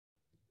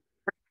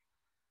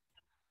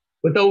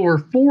With over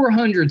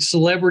 400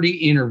 celebrity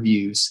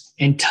interviews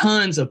and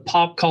tons of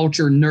pop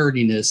culture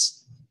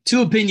nerdiness,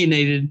 Too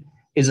Opinionated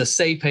is a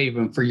safe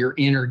haven for your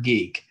inner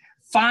geek.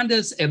 Find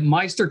us at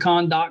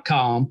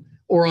meistercon.com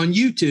or on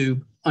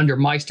YouTube under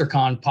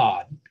MeisterCon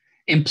Pod.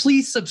 And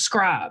please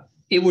subscribe.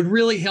 It would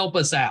really help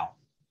us out.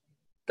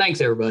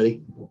 Thanks,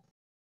 everybody.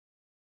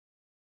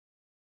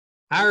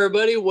 Hi,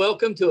 everybody.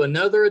 Welcome to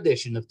another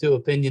edition of Too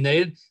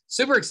Opinionated.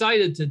 Super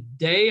excited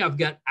today. I've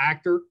got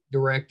actor,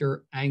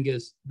 director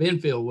Angus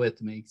Benfield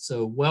with me.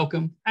 So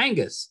welcome,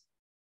 Angus.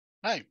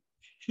 Hi.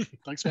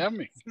 Thanks for having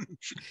me.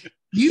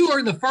 You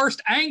are the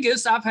first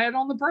Angus I've had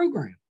on the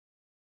program.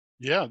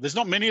 Yeah, there's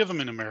not many of them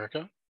in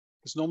America.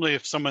 Because normally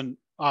if someone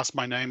asks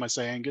my name, I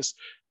say Angus.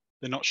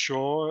 They're not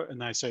sure,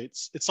 and I say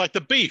it's like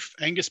the beef,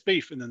 Angus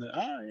beef, and then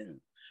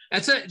yeah.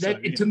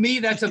 To me,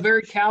 that's a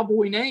very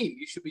cowboy name.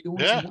 You should be doing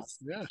something else.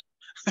 Yeah.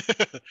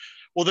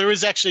 Well, there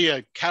is actually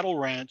a cattle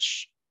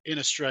ranch in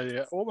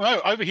Australia.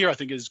 Over here, I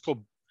think it's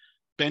called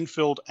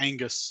Benfeld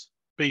Angus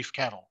Beef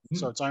Cattle. Mm-hmm.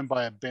 So it's owned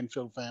by a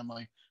Benfield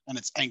family, and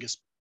it's Angus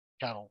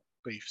cattle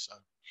beef. So,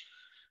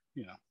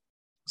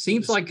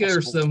 seems like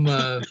there's some,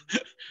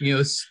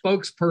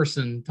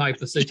 spokesperson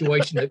type of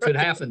situation that could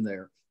happen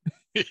there.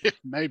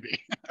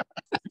 Maybe.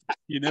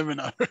 You never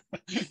know.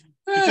 If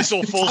this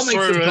all falls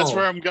through, that's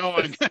where I'm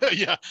going.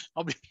 Yeah,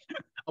 I'll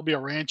be a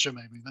rancher,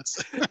 maybe.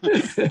 That's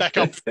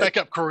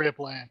backup career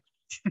plan.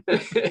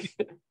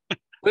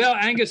 Well,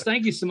 Angus,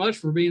 thank you so much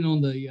for being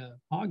on the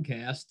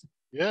podcast.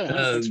 Yeah,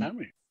 thanks for having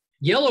me.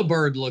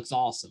 Yellowbird looks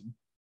awesome.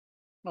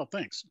 Oh,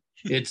 thanks.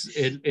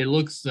 It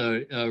looks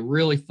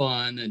really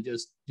fun and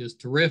just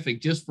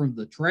terrific. Just from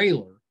the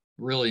trailer,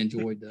 really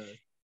enjoyed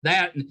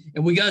that,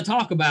 and we got to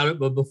talk about it.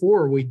 But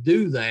before we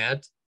do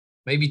that,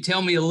 maybe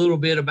tell me a little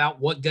bit about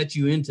what got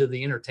you into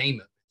the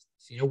entertainment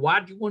business. Why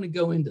did you want to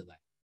go into that?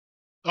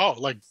 Oh,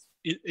 like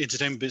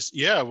entertainment business.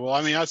 Yeah, well,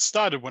 I mean, I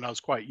started when I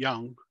was quite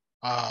young,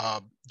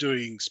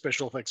 doing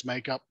special effects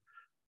makeup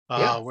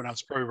when I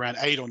was probably around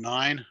 8 or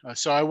 9.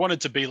 So I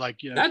wanted to be like,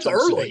 that's Tom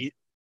early.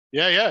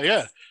 Savini.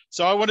 Yeah.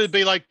 So I wanted to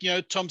be like,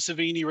 Tom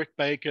Savini, Rick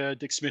Baker,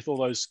 Dick Smith, all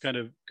those kind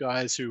of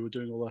guys who were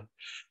doing all the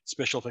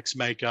special effects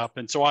makeup.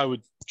 And so I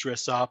would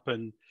dress up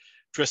and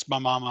dress my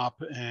mom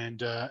up, and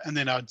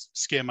then I'd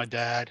scare my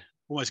dad.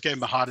 Almost gave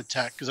him a heart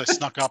attack because I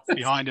snuck up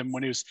behind him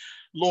when he was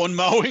lawn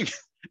mowing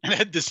and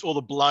had all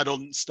the blood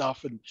on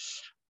stuff. And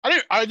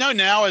I know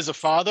now as a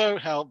father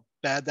how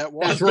bad that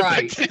was. That's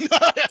right.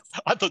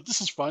 I thought this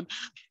is fun.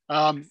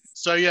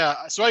 So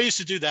I used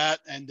to do that,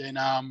 and then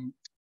I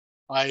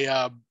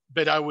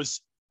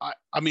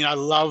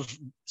love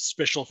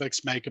special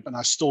effects makeup, and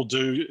I still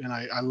do, and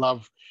I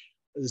love.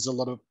 There's a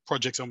lot of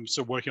projects I'm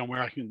still working on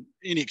where I can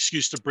any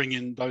excuse to bring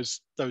in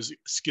those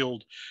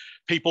skilled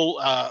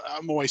people.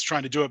 I'm always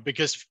trying to do it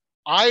because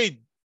I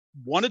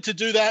wanted to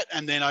do that,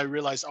 and then I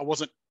realized I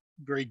wasn't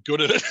very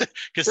good at it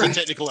because the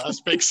technical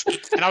aspects,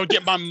 and I would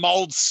get my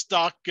molds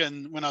stuck,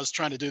 and when I was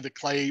trying to do the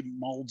clay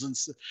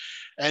molds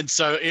and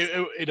so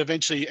it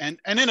eventually and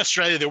in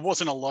Australia there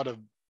wasn't a lot of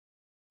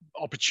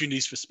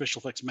opportunities for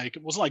special effects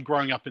makeup. It wasn't like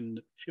growing up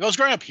if I was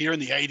growing up here in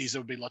the 80s, there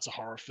would be lots of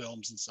horror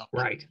films and stuff.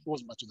 Right. There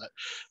wasn't much of that.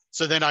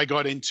 So then I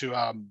got into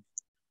and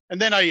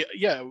then I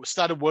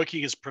started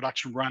working as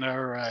production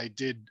runner. I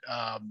did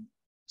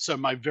so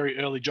my very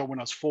early job when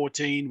I was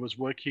 14 was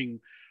working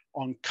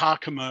on car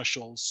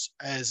commercials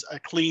as a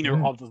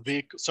cleaner of the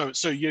vehicle.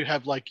 So you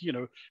have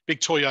big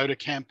Toyota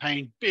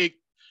campaign,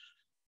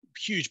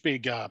 huge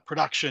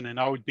production, and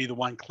I would be the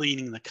one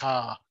cleaning the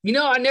car.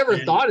 I never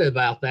thought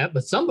about that,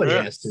 but somebody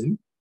has to.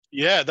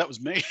 Yeah, that was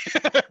me.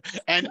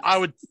 And I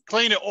would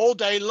clean it all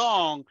day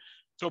long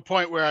to a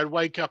point where I'd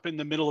wake up in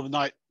the middle of the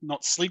night,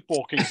 not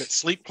sleepwalking, but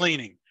sleep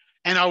cleaning.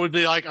 And I would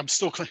be like, I'm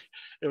still cleaning.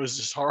 It was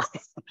just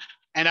horrible.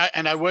 And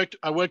I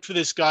worked for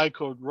this guy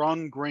called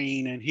Ron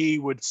Green, and he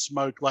would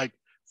smoke like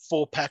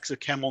 4 packs of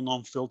Camel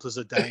non-filters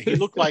a day. He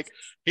looked like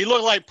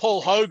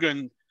Paul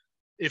Hogan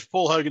if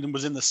Paul Hogan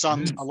was in the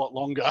sun a lot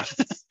longer.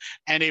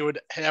 And he would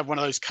have one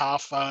of those car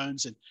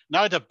phones, and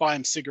I had to buy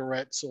him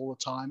cigarettes all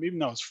the time, even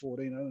though I was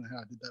 14. I don't know how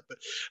I did that,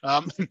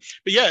 but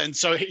yeah. And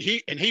so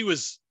he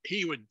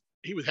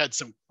had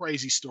some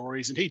crazy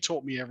stories, and he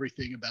taught me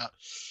everything about,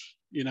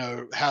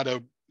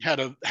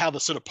 how the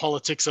sort of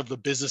politics of the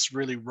business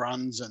really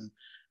runs. And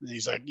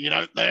he's like, they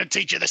don't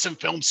teach you this in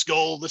film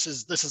school. This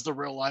is the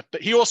real life.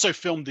 But he also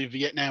filmed the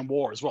Vietnam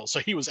War as well.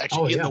 So he was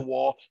actually in the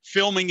war,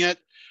 filming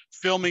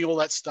all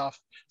that stuff.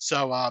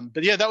 So,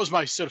 but yeah, that was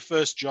my sort of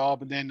first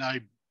job. And then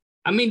doesn't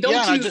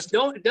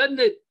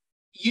it,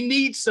 you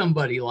need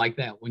somebody like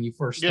that when you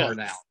first start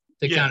out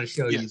to kind of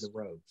show you the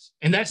ropes.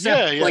 And that's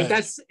like,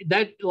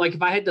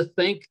 if I had to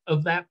think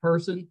of that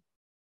person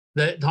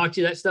that taught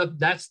you that stuff,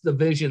 that's the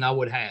vision I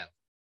would have,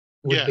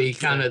 would be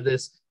kind of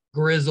this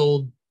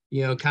grizzled,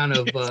 kind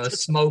of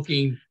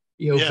smoking,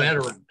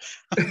 veteran.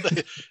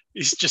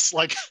 He's just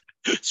like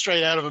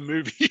straight out of a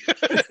movie.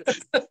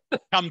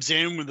 Comes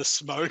in with the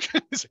smoke.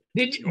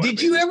 Did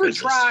you ever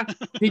try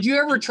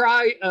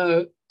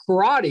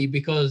karate?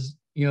 Because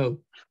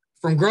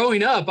from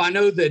growing up, I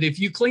know that if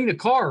you clean a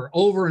car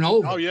over and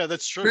over, Oh yeah,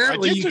 that's true.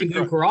 apparently you can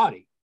do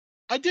karate.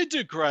 I did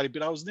do karate,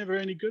 but I was never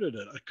any good at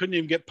it. I couldn't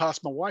even get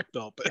past my white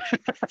belt, but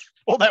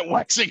all that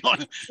waxing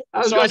on it. I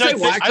was going to say,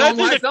 wax on,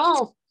 wax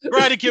off.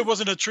 Karate Kid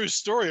wasn't a true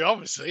story,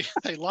 obviously.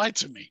 They lied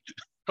to me.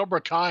 Cobra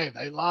Kai,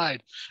 they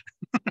lied.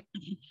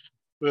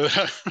 but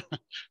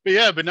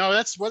no,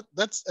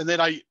 and then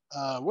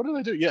what did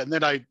I do? Yeah, and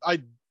then I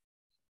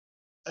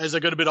as I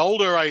got a bit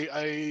older,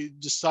 I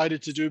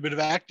decided to do a bit of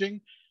acting.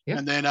 Yep.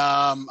 And then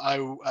I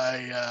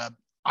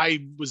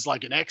was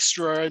like an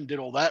extra and did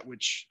all that,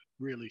 which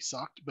really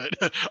sucked, but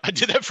I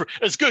did that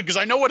it's good because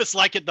I know what it's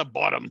like at the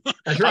bottom.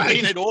 That's right. I've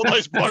been at all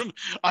those bottom.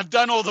 I've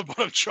done all the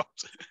bottom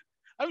jobs.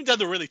 I haven't done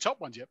the really top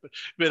ones yet, but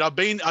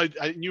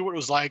I knew what it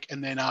was like.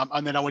 And then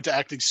I went to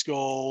acting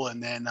school,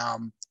 and then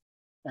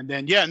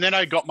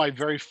I got my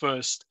very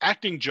first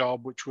acting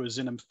job, which was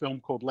in a film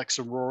called Lex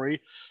and Rory,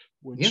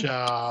 which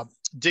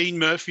Dean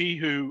Murphy,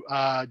 who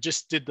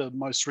just did the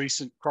most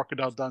recent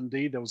Crocodile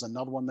Dundee. There was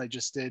another one they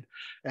just did,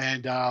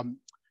 and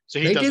so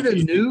they did a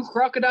new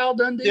Crocodile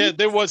Dundee. Yeah,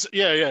 there was.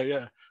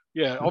 Yeah.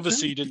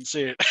 Obviously, you didn't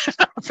see it.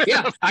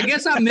 Yeah, I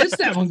guess I missed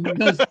that one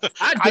because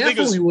I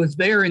definitely was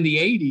there in the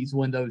 '80s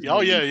when those. Oh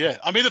yeah.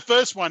 I mean, the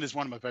first one is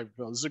one of my favorite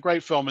films. It's a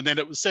great film, and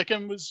then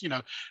second was,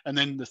 and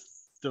then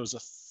there was a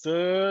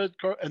third,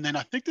 and then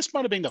I think this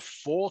might have been the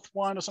fourth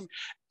one or something.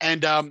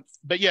 And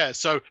but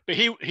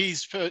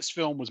his first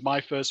film was my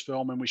first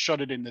film, and we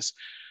shot it in this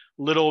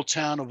little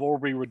town of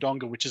Albury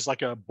Wodonga, which is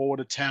like a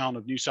border town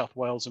of New South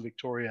Wales and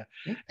Victoria.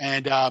 Yeah.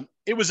 And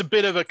it was a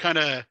bit of a kind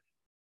of,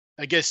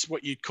 I guess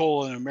what you'd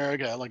call in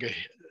America, like a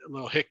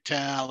little hick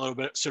town, a little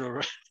bit sort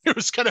of, it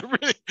was kind of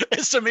really,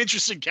 there's some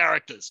interesting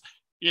characters,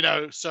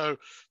 so,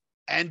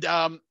 and,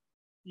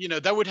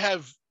 they would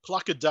have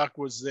Pluck a Duck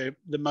was the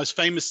most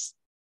famous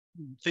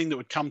thing that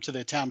would come to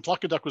their town.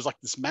 Pluck a Duck was like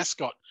this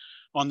mascot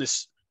on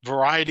this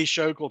variety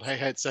show called Hey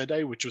Hey It's So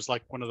Day, which was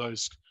like one of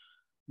those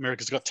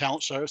America's Got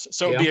Talent shows.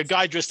 So it'd be a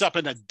guy dressed up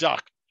in a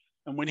duck.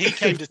 And when he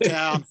came to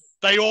town,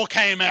 they all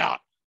came out.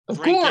 Of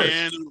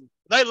course.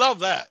 They love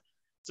that.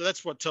 So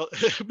that's what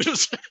it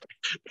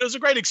was a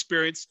great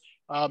experience,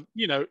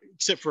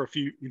 except for a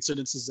few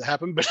incidences that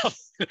happened.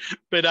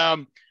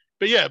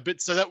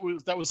 So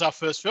that was our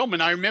first film.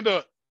 And I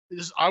remember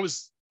I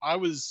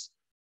was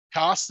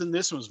cast in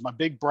this. It was my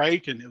big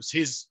break, and it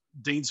was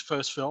Dean's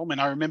first film.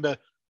 And I remember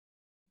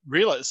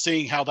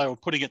seeing how they were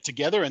putting it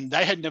together, and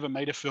they had never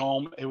made a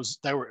film.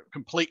 They were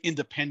complete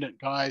independent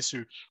guys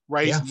who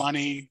raised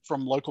money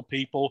from local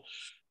people.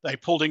 They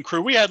pulled in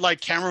crew. We had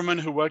like cameramen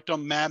who worked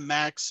on Mad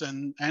Max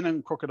and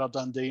in Crocodile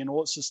Dundee and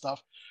all sorts of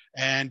stuff.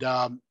 And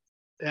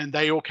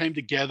they all came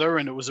together,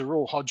 and it was a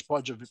real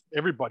hodgepodge of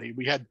everybody.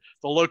 We had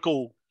the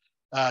local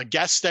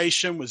gas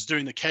station was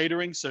doing the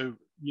catering, so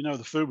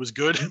the food was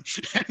good. And,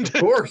 of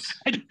course.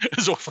 And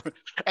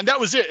that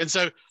was it.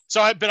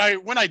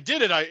 And when I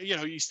did it,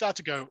 you start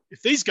to go,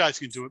 if these guys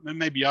can do it, then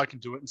maybe I can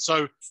do it. And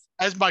so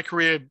as my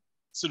career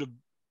sort of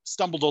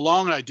stumbled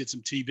along, and I did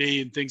some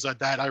TV and things like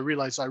that, I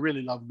realized I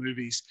really love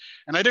movies,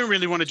 and I didn't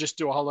really want to just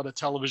do a whole lot of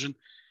television.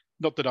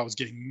 Not that I was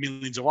getting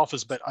millions of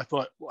offers, but I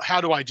thought, well,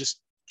 how do I just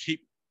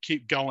keep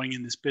going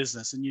in this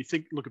business? And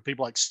look at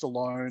people like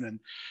Stallone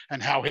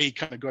and how he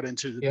kind of got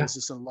into the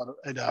business, and a lot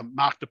of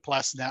Mark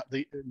Duplass now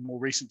in more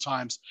recent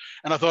times.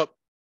 And I thought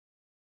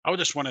I would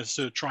just want to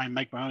sort of try and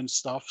make my own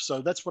stuff.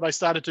 So that's what I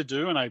started to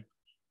do. And I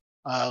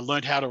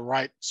learned how to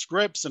write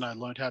scripts, and I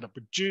learned how to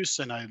produce,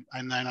 and then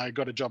I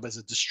got a job as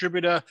a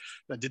distributor.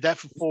 I did that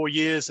for 4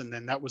 years, and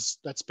then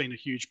that's been a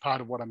huge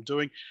part of what I'm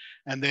doing.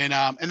 And then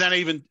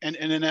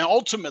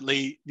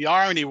ultimately the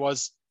irony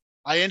was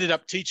I ended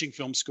up teaching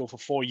film school for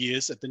 4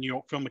 years at the New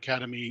York Film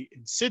Academy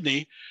in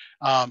Sydney.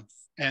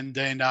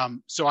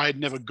 So I had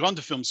never gone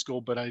to film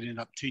school, but I ended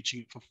up teaching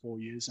it for 4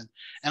 years. And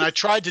I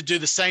tried to do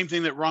the same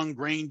thing that Ron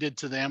Green did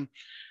to them,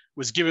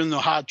 was give them the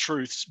hard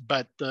truths,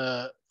 but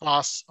the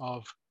class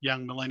of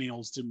young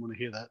millennials didn't want to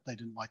hear that. They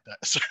didn't like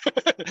that.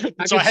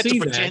 So I had to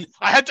pretend.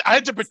 I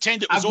had to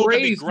pretend it was all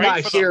going to be great. I've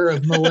raised my share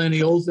of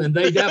millennials, and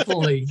they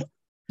definitely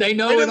they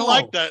know it all.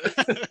 Like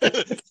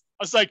that.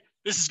 I was like,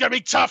 this is going to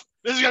be tough.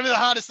 This is going to be the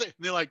hardest thing.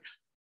 And they're like,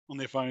 on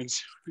their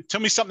phones, tell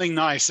me something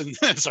nice. And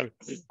so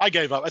I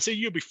gave up. I said,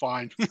 you'll be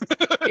fine.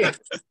 Yeah.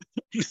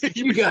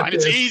 You'll be fine.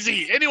 It's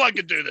easy. Anyone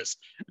can do this.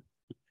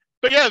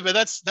 But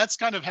that's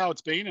kind of how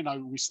it's been.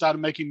 And we started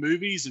making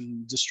movies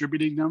and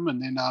distributing them.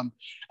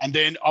 And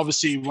then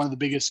obviously one of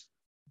the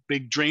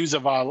big dreams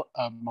of my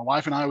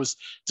wife and I was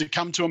to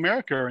come to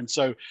America. And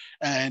so,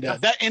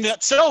 that in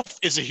itself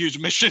is a huge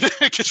mission,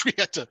 because we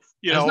had to,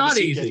 it's not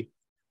easy.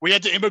 We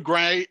had to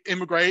immigrate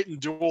and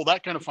do all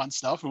that kind of fun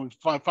stuff. And we've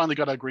finally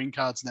got our green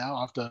cards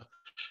now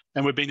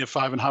and we've been here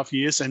 5.5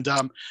 years. And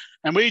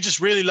we just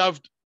really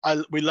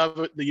we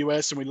love the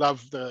US, and we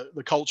love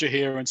the culture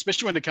here. And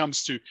especially when it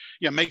comes to,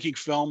 making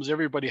films,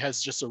 everybody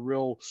has just a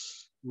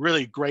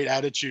really great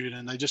attitude,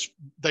 and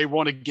they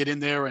want to get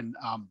in there and,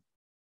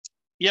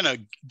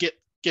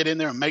 get in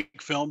there and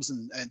make films.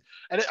 And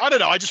I don't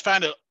know, I just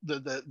found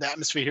the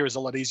atmosphere here is a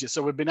lot easier.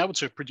 So we've been able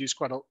to produce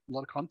quite a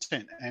lot of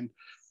content. And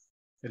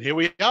And here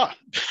we are.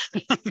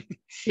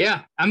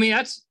 Yeah, I mean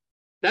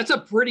that's a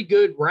pretty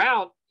good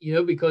route, you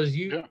know, because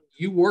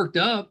you worked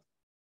up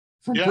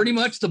from pretty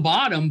much the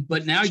bottom,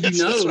 but now you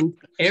know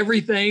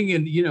everything,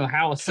 and you know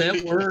how a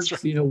set works,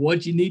 right. You know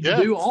what you need to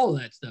do, all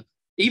of that stuff.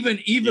 Even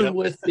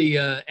with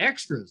the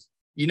extras,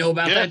 you know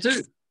about that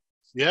too.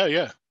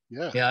 Yeah.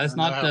 That's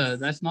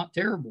not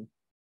terrible.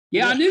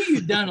 Yeah, I knew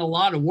you'd done a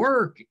lot of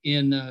work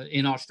in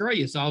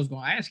Australia, so I was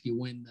going to ask you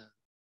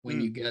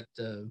when you got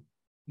to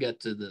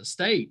the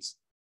States.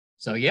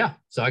 So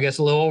I guess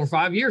a little over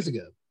 5 years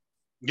ago.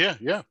 Yeah.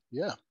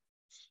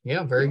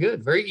 Very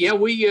good.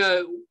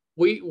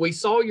 We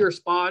saw your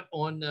spot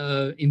on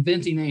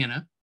Inventing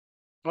Anna.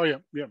 Oh yeah.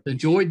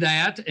 Enjoyed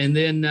that, and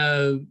then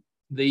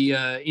the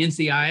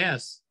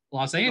NCIS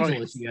Los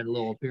Angeles, you had a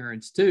little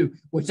appearance too,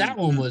 which that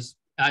one was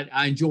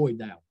I enjoyed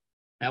that one.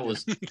 That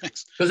was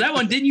because that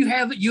one you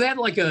had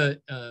like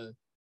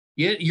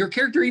your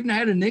character even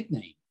had a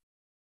nickname.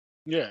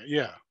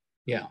 Yeah.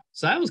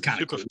 So that was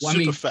kind of cool.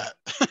 Super fat.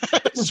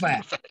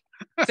 Super fat.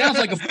 Sounds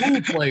like a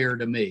pool player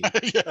to me.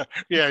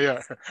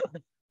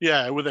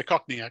 Yeah, with a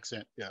Cockney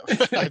accent. Yeah,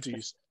 I had to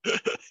use.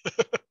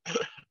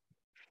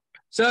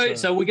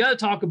 So we got to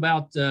talk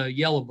about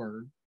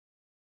Yellowbird.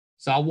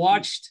 So I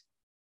watched.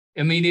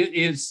 I mean,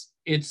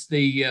 it's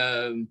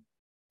the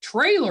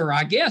trailer,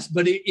 I guess,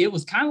 but it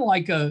was kind of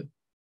like a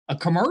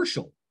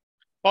commercial.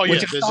 Oh yeah,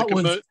 which I thought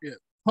was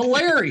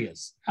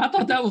hilarious. I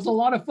thought that was a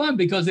lot of fun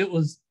because it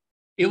was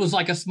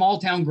like a small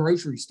town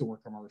grocery store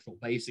commercial,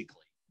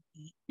 basically.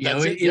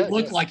 It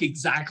looked like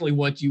exactly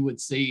what you would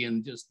see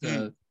in just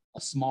a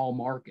small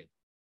market.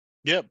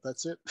 Yep,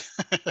 that's it.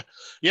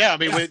 Yeah, I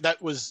mean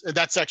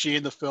that's actually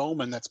in the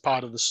film, and that's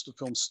part of the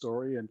film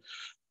story. And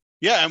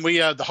and we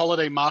the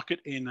holiday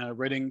market in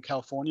Redding,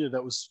 California,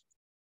 that was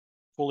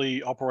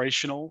fully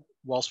operational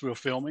whilst we were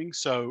filming.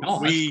 So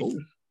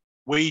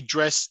we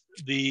dressed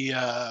the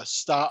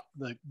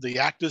the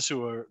actors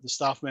who are the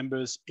staff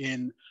members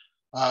in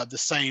the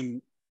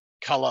same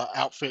color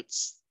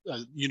outfits,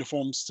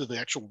 uniforms to the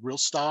actual real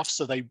staff.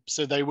 So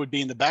they would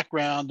be in the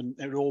background, and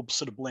it would all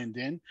sort of blend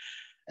in.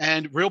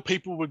 And real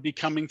people would be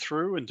coming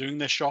through and doing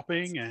their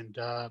shopping, and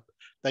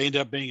they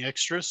ended up being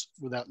extras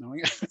without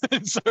knowing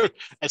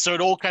it. so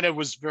it all kind of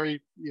was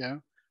very,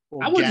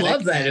 I would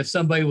love that if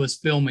somebody was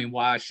filming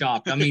while I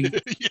shopped. I mean,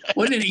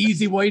 what an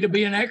easy way to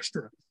be an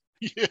extra.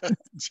 Yeah,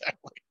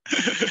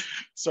 exactly.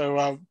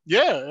 So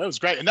it was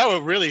great, and they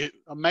were really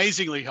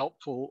amazingly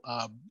helpful.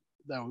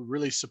 They were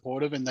really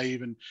supportive, and they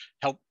even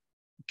helped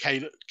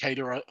cater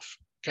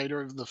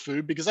the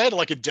food, because they had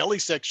like a deli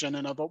section,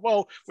 and I thought,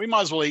 well, we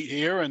might as well eat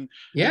here. And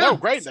they were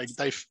great.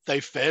 They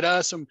fed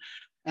us, and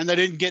they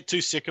didn't get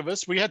too sick of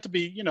us. We had to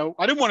be,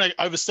 I didn't want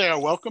to overstay our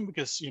welcome,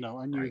 because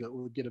I knew that it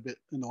would get a bit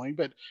annoying,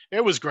 but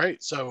it was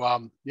great.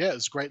 So it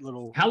was a great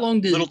little. How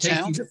long did it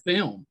take you to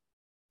film?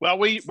 Well,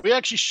 we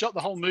actually shot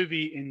the whole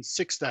movie in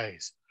 6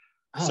 days.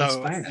 Oh, that's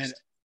fast.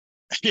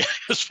 And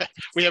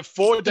we have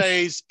 4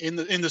 days in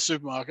the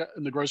supermarket,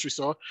 in the grocery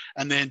store,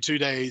 and then 2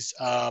 days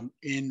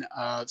in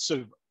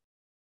sort of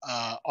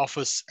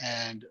office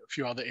and a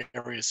few other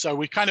areas. So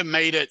we kind of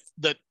made it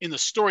that in the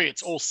story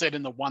it's all set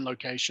in the one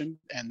location,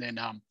 and then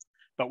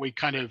but we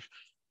kind of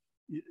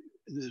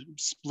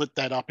split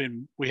that up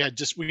in. We had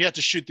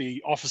to shoot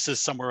the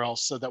offices somewhere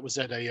else, so that was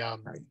at the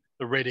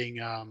Reading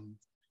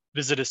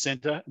visitor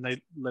center, and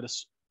they let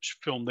us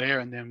film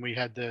there. And then we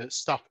had the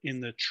stuff in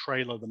the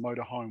trailer, the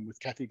motorhome with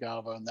Kathy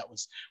Garver, and that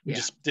was we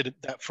just did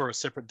that for a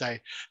separate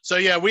day. So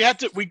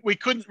we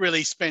couldn't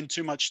really spend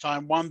too much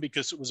time, one,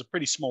 because it was a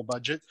pretty small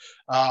budget.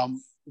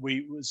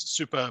 We was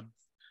super,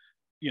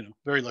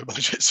 very low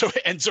budget. So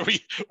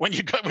when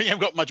you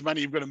haven't got much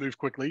money, you've got to move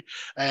quickly.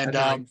 And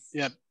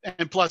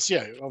and plus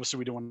obviously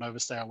we don't want to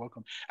overstay our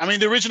welcome. I mean,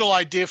 the original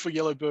idea for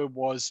Yellowbird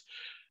was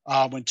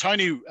when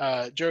Tony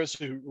Jerris,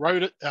 who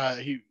wrote it,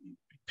 he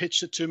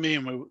pitched it to me,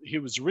 and he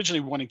was originally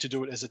wanting to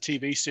do it as a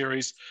TV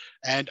series,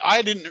 and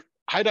I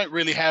don't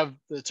really have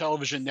the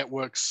television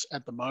networks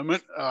at the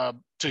moment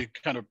to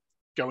kind of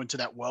go into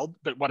that world,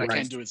 but what I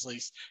can do is at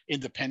least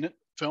independent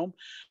film,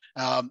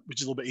 which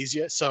is a little bit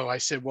easier. So I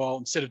said, well,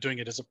 instead of doing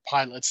it as a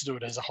pilot, let's do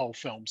it as a whole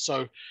film.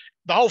 So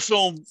the whole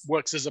film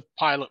works as a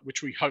pilot,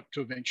 which we hope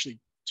to eventually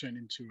turn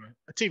into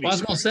a TV series. I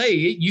was going to say,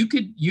 you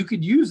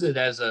could use it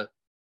as a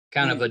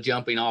kind of a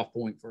jumping off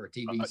point for a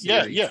TV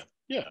series. Yeah.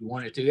 You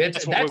wanted to.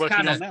 That's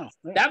kind of now.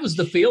 Yeah. That was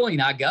the feeling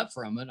I got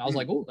from it. I was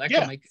like, oh, that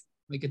can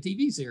make a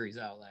TV series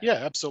out of that.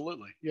 Yeah,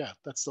 absolutely. Yeah,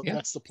 that's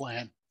the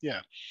plan. Yeah,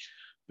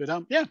 but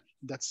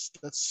that's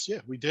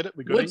we did it.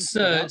 We got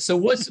so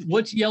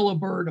what's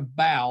Yellowbird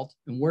about,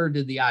 and where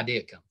did the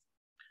idea come?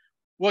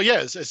 Well,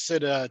 as I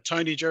said,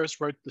 Tony Jerris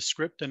wrote the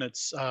script, and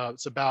it's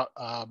about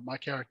my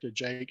character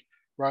Jake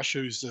Rush,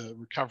 who's a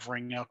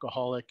recovering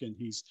alcoholic, and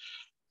he's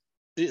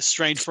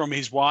estranged from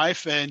his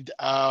wife, and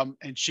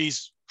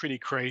she's pretty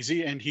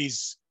crazy, and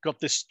he's got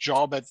this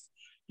job at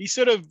his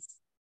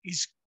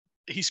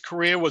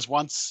career was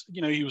once,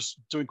 he was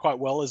doing quite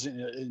well as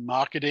in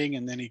marketing,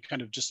 and then he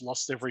kind of just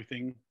lost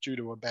everything due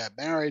to a bad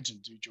marriage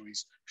and due to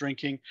his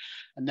drinking,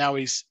 and now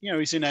he's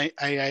in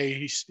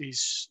AA.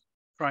 He's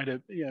trying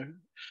to,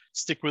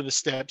 stick with the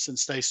steps and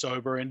stay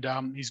sober. And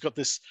he's got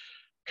this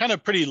kind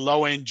of pretty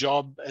low end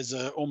job as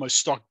a almost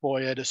stock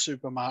boy at a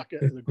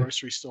supermarket, at the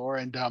grocery store.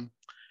 And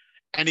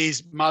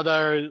his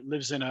mother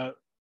lives in a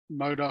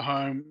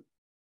motorhome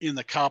in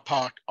the car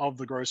park of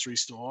the grocery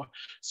store.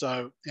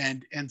 So,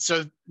 and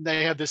so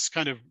they have this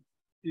kind of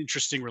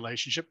interesting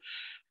relationship.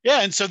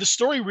 Yeah. And so the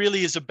story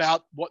really is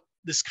about what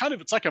this kind of,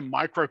 it's like a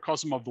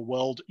microcosm of the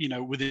world,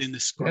 within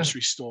this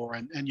grocery store.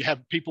 And you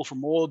have people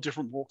from all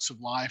different walks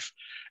of life.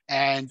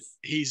 And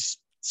he's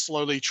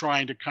slowly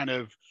trying to kind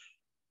of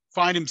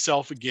find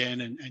himself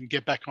again and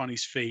get back on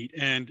his feet.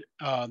 And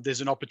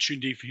there's an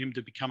opportunity for him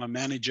to become a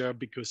manager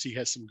because he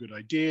has some good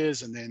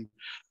ideas. And then,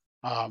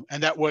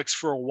 and that works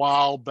for a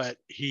while, but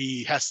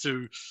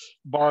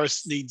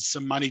Boris needs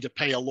some money to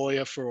pay a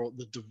lawyer for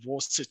the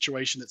divorce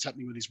situation that's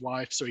happening with his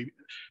wife. So he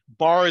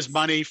borrows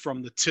money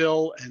from the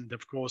till. And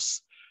of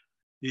course,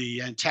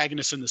 the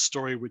antagonist in the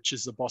story, which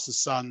is the boss's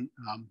son,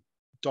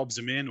 dobs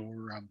him in,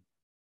 or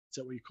is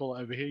that what you call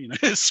it over here?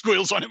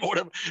 Squeals on him or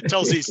whatever,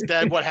 tells his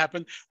dad what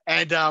happened.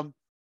 And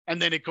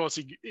then of course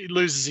he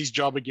loses his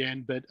job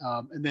again, but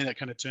and then it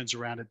kind of turns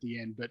around at the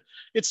end. But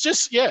it's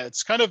just,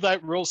 it's kind of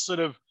that real sort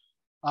of,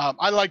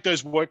 I like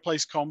those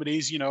workplace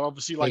comedies,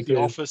 obviously like The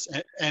Office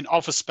and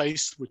Office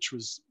Space, which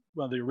was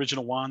one of the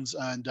original ones.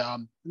 And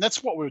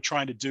that's what we were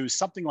trying to do,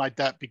 something like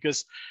that,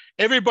 because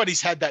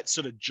everybody's had that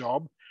sort of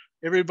job.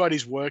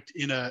 Everybody's worked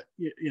in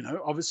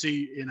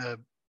obviously in a,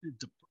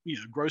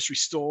 grocery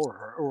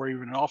store or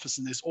even an office.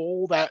 And there's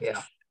all that.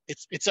 Yeah.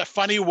 It's a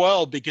funny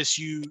world because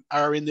you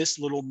are in this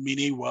little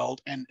mini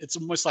world, and it's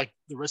almost like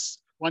the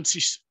rest, once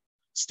you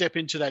step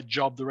into that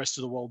job, the rest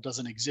of the world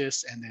doesn't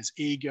exist. And there's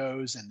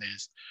egos and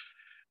there's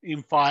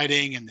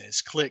infighting and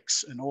there's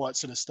cliques and all that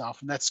sort of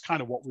stuff. And that's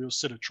kind of what we were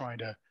sort of trying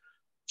to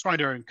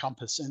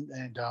encompass.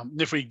 And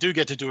if we do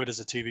get to do it as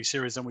a TV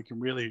series, then we can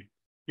really,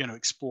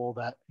 explore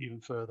that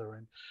even further.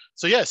 And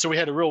so we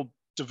had a real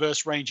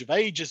diverse range of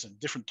ages and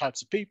different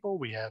types of people.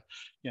 We have,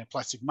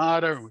 Plastic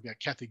Martyr, and we got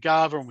Kathy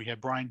Garver, and we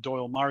had Brian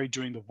Doyle Murray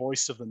doing the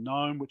voice of the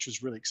gnome, which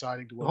was really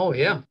exciting to work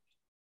with.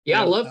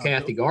 I love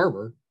Kathy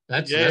Garver.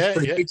 That's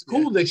pretty. It's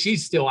cool that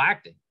she's still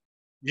acting.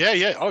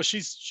 Yeah. Oh,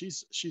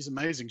 she's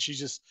amazing.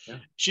 She's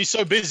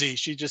so busy.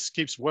 She just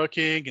keeps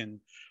working and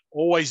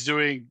always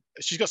doing.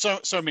 She's got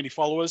so many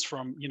followers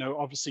from,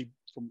 obviously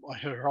from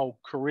her whole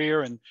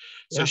career, and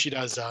so she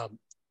does.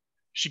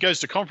 She goes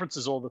to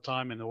conferences all the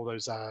time and all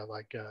those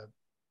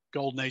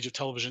golden age of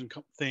television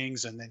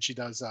things, and then she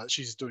does.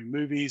 She's doing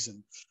movies,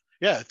 and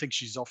I think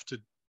she's off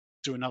to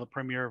do another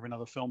premiere of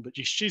another film. But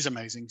she's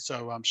amazing.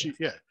 So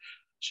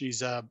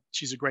she's a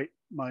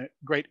my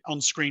great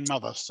on-screen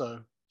mother. So.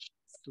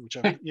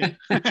 Whichever,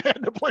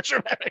 the pleasure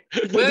of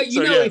having. Well,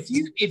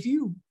 if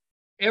you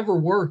ever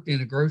worked in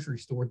a grocery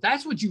store,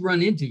 that's what you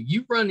run into.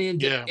 You run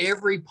into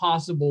every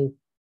possible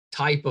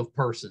type of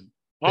person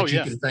that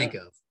you can think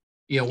of.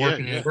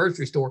 Working in a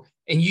grocery store,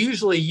 and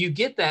usually you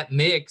get that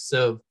mix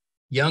of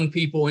young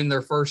people in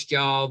their first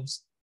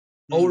jobs,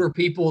 older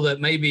people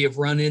that maybe have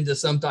run into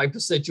some type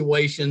of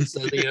situation, so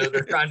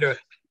they're trying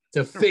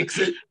to fix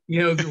it,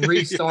 to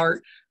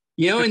restart.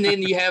 And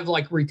then you have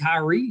like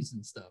retirees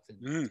and stuff.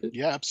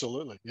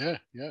 Absolutely. Yeah.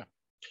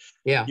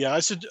 I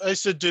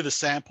used to do the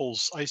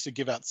samples. I used to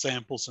give out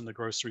samples in the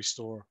grocery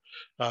store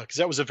because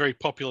that was a very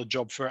popular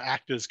job for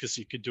actors, because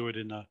you could do it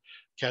in a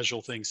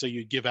casual thing. So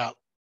you'd give out,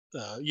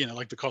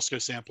 like the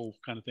Costco sample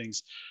kind of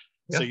things.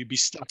 Yeah. So you'd be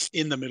stuck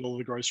in the middle of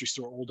the grocery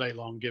store all day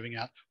long giving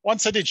out.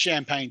 Once I did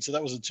champagne, so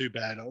that wasn't too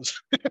bad.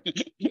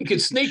 You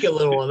could sneak a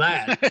little of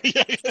that.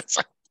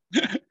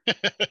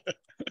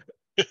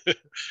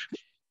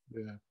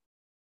 Yeah.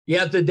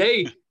 Yeah, the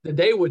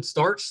day would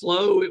start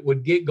slow. It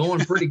would get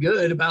going pretty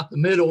good about the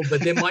middle,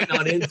 but it might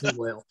not end too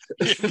well.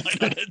 It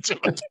might not end too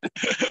well.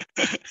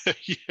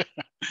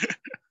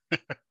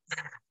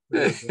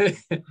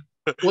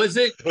 Was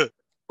it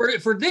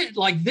for this,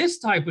 like this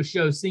type of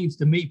show seems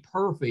to me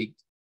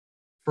perfect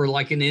for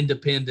like an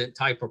independent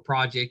type of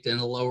project and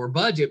a lower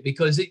budget,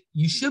 because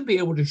you should be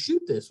able to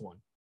shoot this one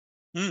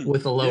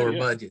with a lower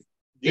budget.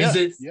 Is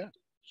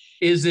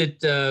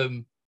it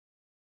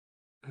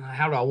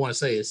how do I want to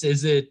say this?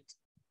 Is it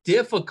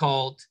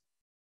difficult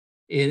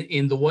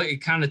in the way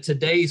kind of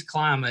today's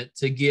climate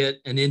to get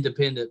an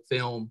independent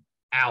film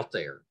out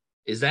there?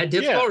 Is that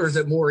difficult or is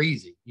it more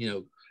easy?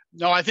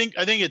 No, I think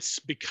it's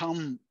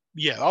become,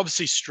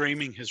 obviously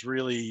streaming has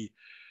really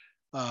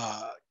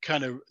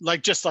kind of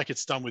just like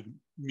it's done with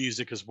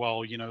music as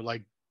well,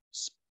 like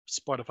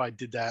Spotify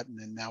did that. And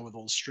then now with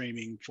all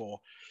streaming for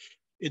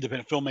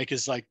independent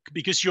filmmakers,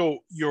 because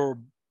your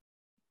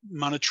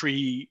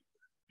monetary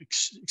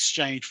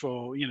exchange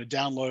for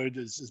download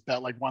is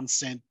about like 1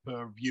 cent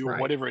per view or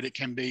whatever it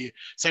can be.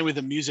 Same with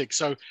the music.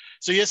 So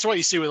yes, what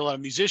you see with a lot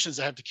of musicians,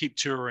 they have to keep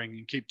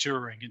touring and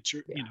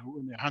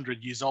when they're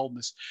 100 years old,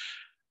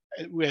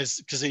 whereas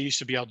because they used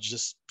to be able to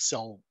just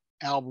sell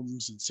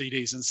albums and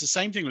CDs, and it's the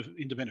same thing with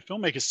independent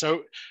filmmakers.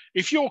 So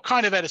if you're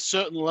kind of at a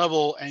certain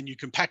level and you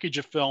can package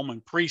a film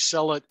and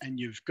pre-sell it, and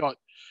you've got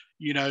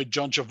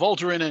John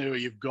Travolta in it, or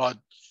you've got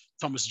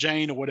Thomas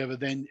Jane or whatever,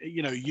 then,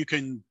 you know, you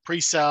can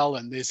pre-sell,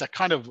 and there's a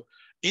kind of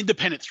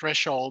independent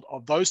threshold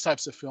of those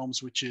types of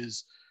films, which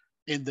is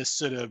in this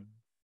sort of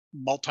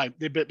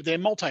they're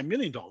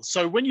multi-million dollars.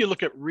 So when you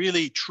look at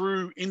really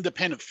true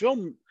independent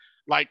film,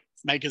 like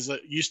makers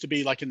that used to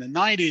be like in the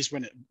 90s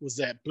when it was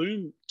that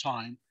boom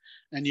time,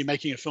 and you're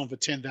making a film for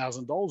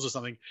 $10,000 or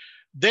something,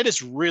 then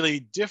it's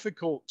really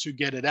difficult to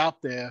get it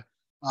out there.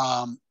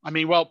 I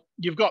mean, well,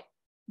 you've got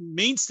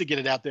means to get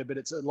it out there, but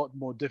it's a lot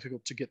more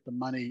difficult to get the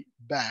money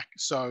back.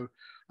 So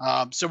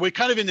so we're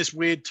kind of in this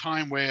weird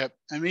time where,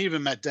 I mean,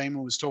 even Matt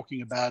Damon was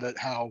talking about it,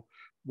 how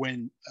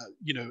when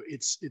you know,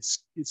 it's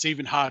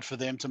even hard for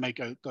them to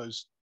make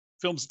those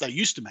films that they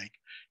used to make,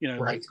 you know,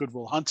 Right. like Good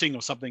Will Hunting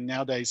or something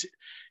nowadays.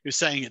 You're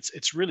saying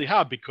it's really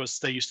hard because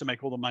they used to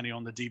make all the money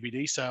on the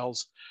DVD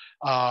sales.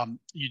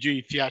 You do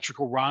your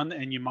theatrical run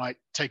and you might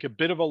take a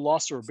bit of a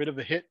loss or a bit of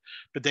a hit,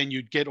 but then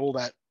you'd get all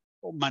that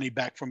money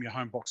back from your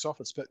home box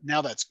office. But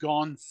now that's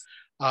gone.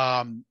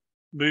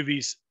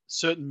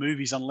 Certain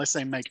movies, unless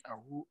they make a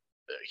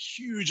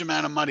huge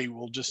amount of money,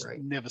 will just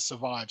Right. never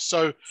survive.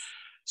 So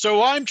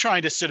I'm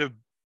trying to sort of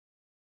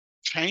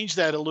change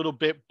that a little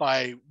bit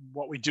by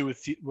what we do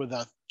with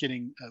our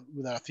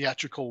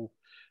theatrical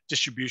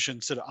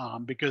distribution sort of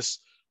arm, because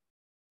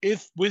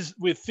if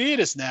with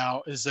theaters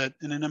now is that,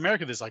 and in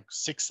America there's like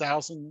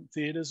 6,000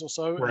 theaters or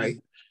so,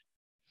 Right.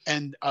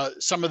 and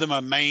some of them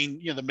are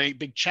the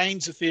big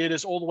chains of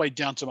theaters, all the way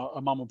down to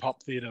a mom and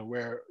pop theater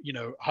where, you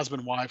know, husband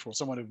and wife or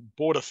someone who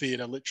bought a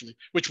theater, literally,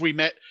 which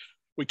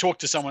we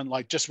talked to someone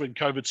like just when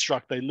COVID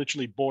struck, they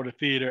literally bought a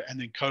theater and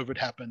then COVID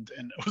happened.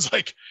 And it was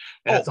like,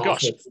 That's oh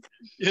gosh. awful.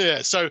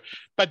 Yeah. So,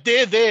 but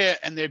they're there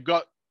and they've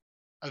got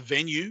a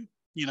venue,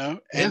 you know,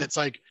 and it's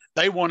like,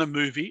 they want a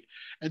movie.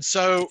 And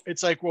so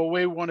it's like, well,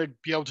 we want to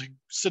be able to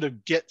sort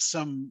of get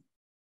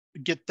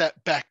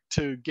that back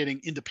to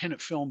getting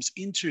independent films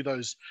into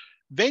those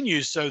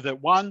venues, so that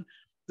one,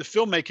 the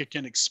filmmaker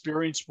can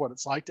experience what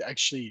it's like to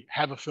actually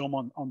have a film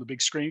on the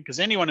big screen. Because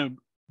anyone who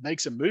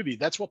makes a movie,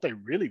 that's what they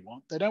really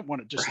want. They don't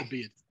want it just to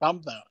be a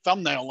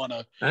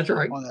thumbnail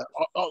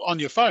on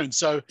your phone.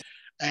 So,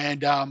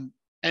 and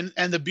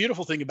the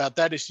beautiful thing about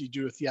that is you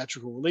do a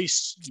theatrical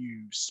release,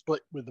 you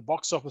split with the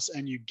box office,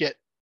 and you get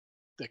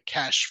the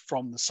cash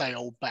from the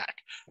sale back,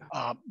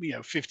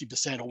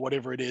 50% or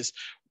whatever it is.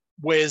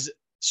 Whereas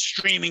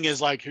streaming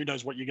is like, who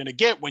knows what you're going to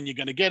get, when you're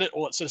going to get it,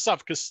 all that sort of stuff,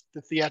 because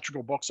the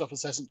theatrical box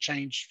office hasn't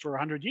changed for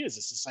 100 years.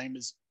 It's the same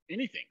as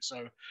anything.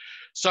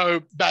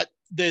 But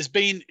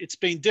it's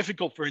been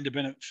difficult for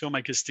independent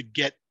filmmakers to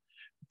get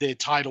their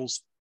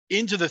titles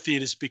into the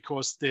theaters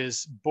because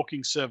there's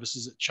booking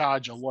services that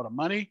charge a lot of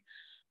money.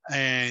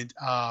 And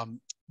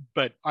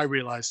but I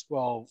realized,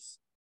 well,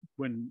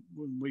 when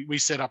we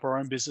set up our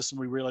own business and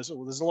we realized,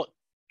 oh, there's a lot,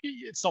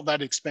 it's not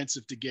that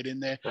expensive to get in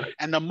there. Right.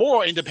 And the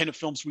more independent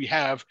films we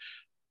have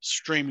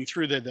streaming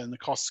through there, then the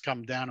costs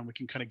come down and we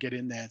can kind of get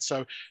in there.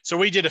 So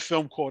we did a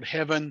film called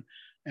Heaven,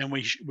 and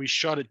we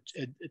shot it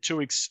 2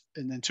 weeks,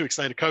 and then 2 weeks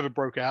later COVID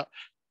broke out,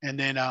 and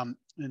then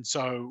and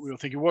so we were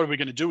thinking, what are we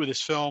going to do with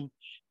this film?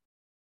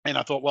 And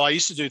I thought, well, I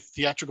used to do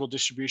theatrical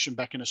distribution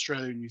back in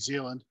Australia and New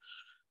Zealand,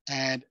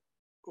 and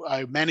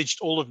I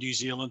managed all of New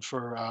Zealand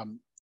for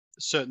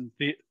certain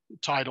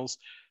titles,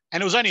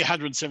 and it was only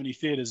 170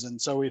 theaters.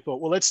 And so we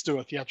thought, well, let's do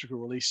a theatrical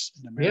release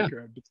in America.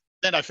 Yeah. But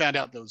then I found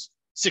out there was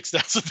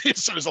 6,000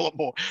 theaters, so it was a lot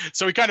more.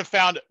 So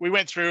we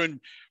went through and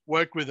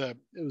worked with it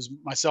was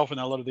myself and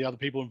a lot of the other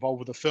people involved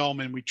with the film,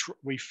 and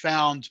we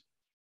found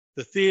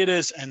the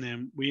theaters, and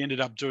then we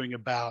ended up doing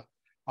about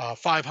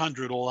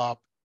 500 all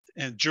up,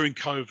 and during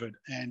COVID,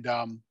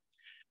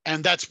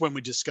 and that's when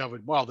we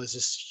discovered, wow, there's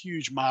this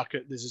huge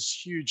market,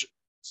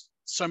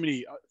 so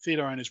many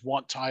theater owners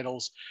want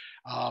titles,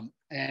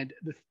 and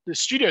the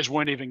studios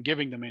weren't even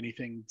giving them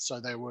anything,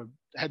 so they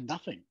had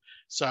nothing.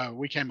 So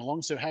we came along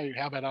and said, hey,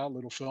 how about our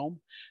little film?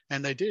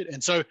 And they did.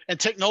 And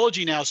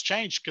technology now has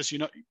changed, because you're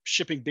not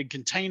shipping big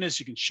containers.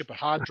 You can ship a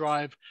hard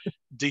drive,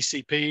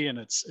 DCP, and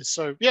it's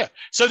so, yeah.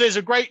 So there's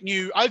a great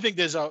I think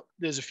there's a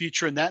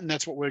future in that, and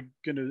that's what we're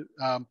going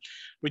to,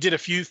 we did a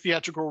few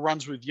theatrical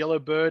runs with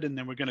Yellowbird, and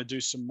then we're going to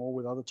do some more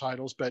with other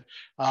titles. But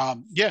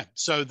yeah,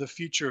 so the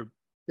future,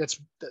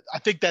 I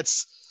think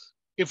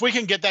if we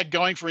can get that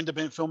going for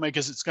independent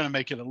filmmakers, it's going to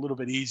make it a little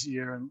bit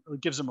easier, and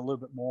it gives them a little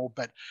bit more.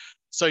 But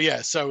so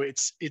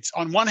it's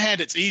on one hand,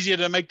 it's easier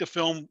to make the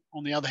film.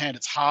 On the other hand,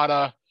 it's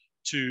harder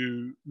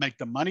to make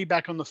the money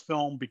back on the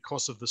film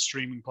because of the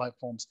streaming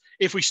platforms.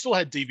 If we still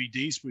had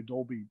DVDs, we'd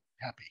all be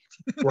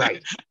happy.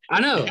 Right.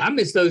 I know. I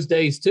miss those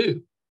days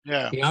too.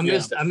 Yeah. I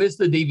miss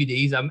the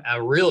DVDs. I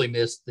really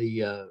miss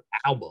the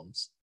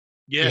albums.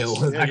 Yes.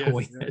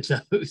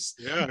 Those.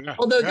 Yeah.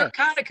 Although they're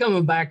kind of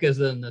coming back as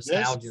a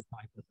nostalgia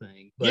type of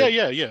thing. But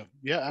yeah,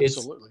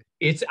 absolutely.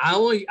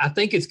 I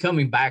think it's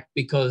coming back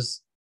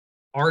because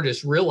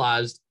artists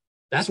realized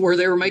that's where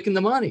they were making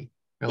the money.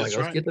 They're like,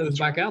 let's get those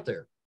back out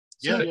there.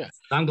 So yeah.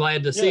 I'm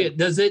glad to see it.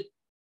 Does it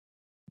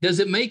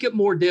make it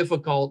more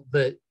difficult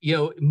that,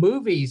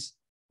 movies,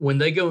 when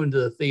they go into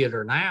the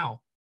theater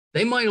now,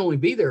 they might only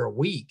be there a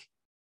week,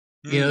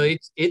 You know,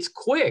 it's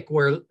quick.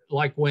 Where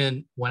like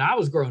when I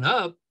was growing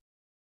up,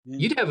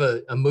 you'd have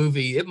a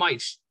movie. It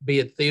might be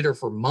at theater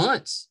for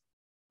months.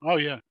 Oh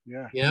yeah,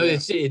 yeah. You know,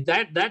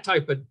 that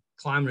type of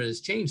climate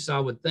has changed. So I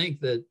would think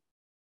that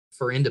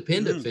for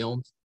independent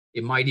films,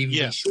 it might even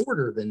be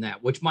shorter than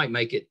that, which might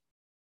make it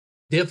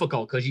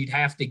difficult because you'd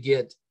have to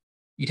get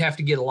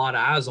a lot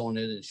of eyes on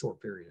it in a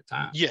short period of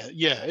time.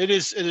 Yeah, it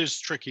is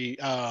tricky,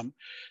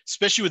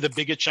 especially with the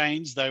bigger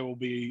chains. They will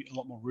be a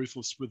lot more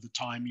ruthless with the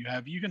time you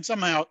have. You can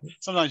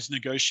sometimes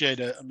negotiate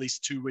at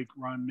least 2-week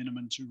run,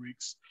 minimum 2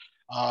 weeks.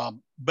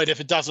 But if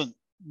it doesn't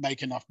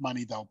make enough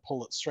money, they'll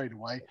pull it straight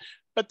away.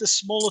 But the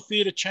smaller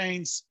theater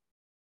chains,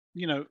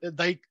 you know,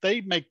 they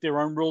make their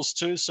own rules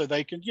too, so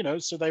they can, you know,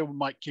 so they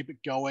might keep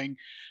it going.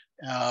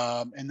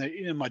 And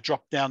they might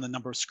drop down the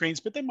number of screens,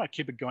 but they might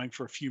keep it going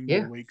for a few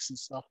more weeks and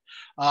stuff.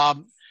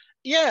 And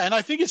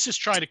I think it's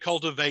just trying to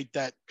cultivate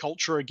that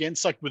culture again.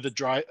 It's like with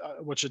the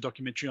watch a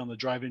documentary on the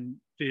drive-in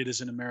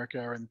theaters in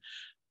America, and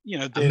you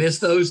know, I miss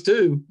those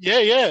too.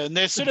 Yeah, and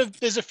there's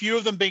a few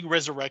of them being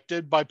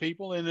resurrected by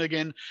people, and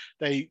again,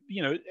 they,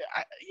 you know,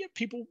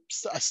 people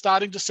are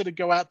starting to sort of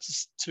go out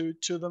to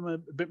them a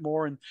bit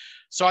more, and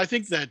so I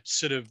think that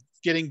sort of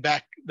getting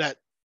back that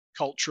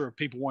culture of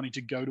people wanting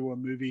to go to a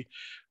movie.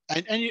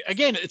 And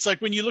again, it's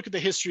like when you look at the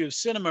history of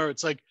cinema,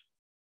 it's like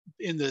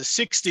in the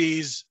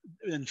 60s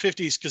and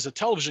 50s, because the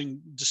television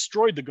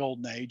destroyed the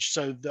golden age.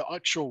 So the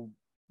actual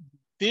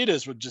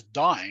theaters were just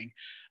dying.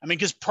 I mean,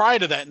 because prior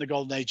to that, in the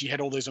golden age, you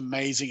had all those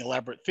amazing,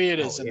 elaborate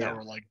theaters, and they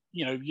were like,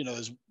 you know,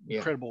 those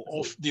incredible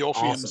the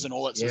Orpheums and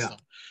all that sort of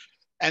stuff.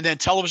 And then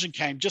television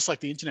came, just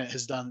like the internet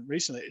has done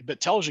recently. But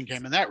television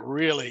came, and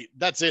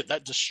that's it.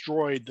 That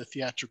destroyed the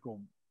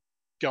theatrical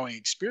going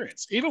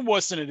experience, even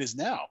worse than it is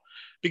now,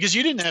 because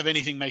you didn't have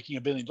anything making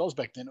 $1 billion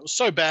back then. It was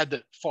so bad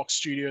that Fox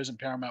Studios and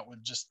Paramount were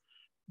just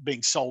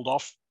being sold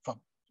off for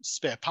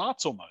spare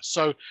parts almost.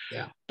 So,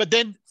 but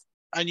then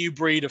a new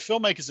breed of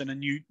filmmakers and a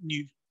new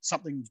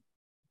something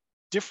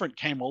different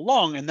came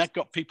along, and that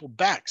got people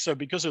back. So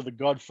because of The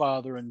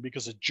Godfather and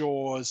because of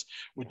Jaws,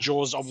 where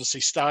Jaws obviously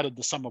started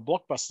the summer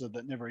blockbuster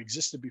that never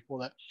existed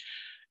before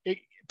that,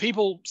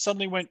 people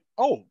suddenly went,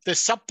 oh,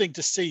 there's something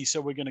to see,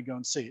 so we're going to go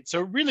and see it.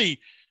 So really,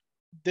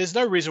 there's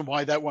no reason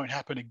why that won't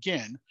happen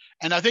again.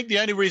 And I think the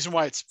only reason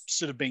why it's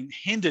sort of being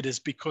hindered is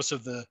because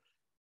of the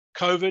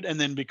COVID, and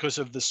then because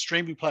of the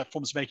streaming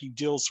platforms making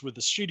deals with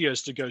the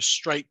studios to go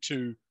straight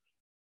to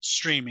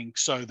streaming,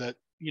 so that,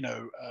 you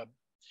know,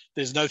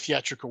 there's no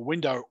theatrical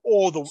window,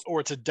 or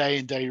it's a day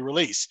and day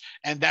release,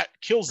 and that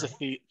kills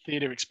the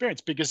theater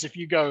experience. Because if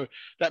you go,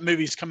 that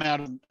movie's come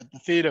out at the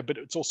theater, but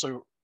it's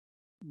also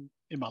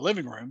in my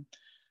living room,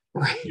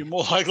 you're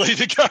more likely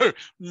to go,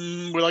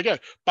 will I go?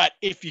 But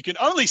if you can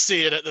only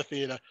see it at the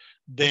theater,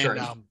 then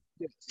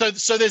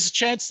so there's a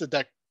chance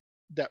that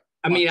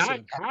I mean,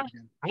 I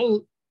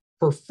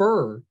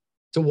prefer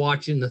to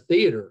watch in the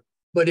theater,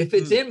 but if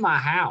it's in my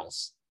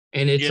house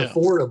and it's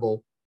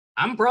affordable,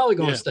 I'm probably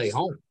going to stay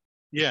home.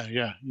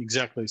 Yeah,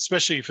 exactly.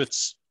 Especially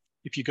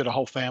if you've got a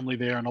whole family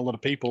there and a lot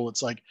of people,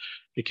 it's like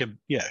it can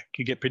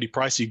get pretty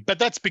pricey. But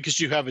that's because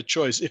you have a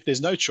choice. If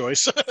there's no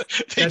choice,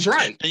 that's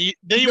right.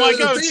 Then you might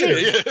go see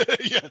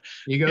it.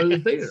 You go to the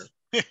theater.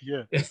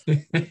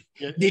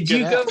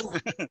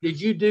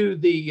 Did you do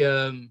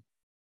the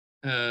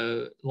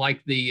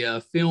like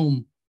the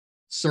film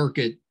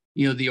circuit,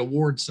 you know, the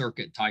award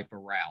circuit type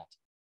of route?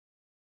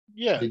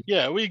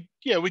 We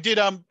did.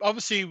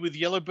 Obviously with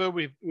Yellowbird,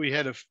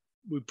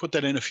 we put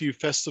that in a few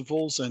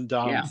festivals, and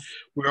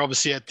we're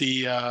obviously at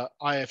the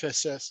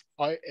IFS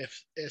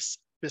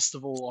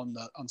festival on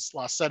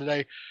last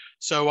Saturday.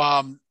 So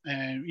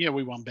and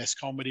we won Best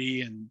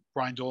Comedy, and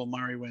Brian Doyle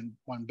Murray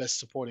won Best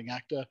Supporting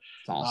Actor.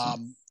 That's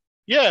awesome.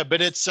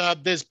 But it's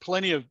there's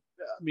plenty of,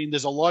 I mean,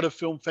 there's a lot of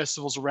film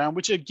festivals around,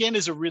 which again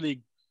is a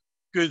really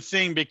good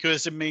thing,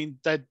 because I mean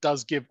that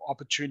does give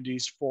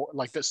opportunities for,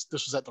 like this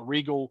was at the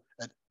Regal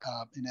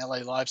in LA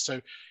Live, so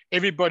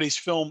everybody's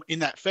film in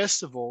that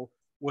festival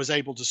was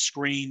able to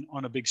screen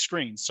on a big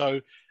screen.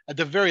 So at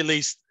the very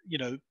least, you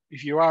know,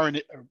 if you are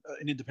an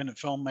independent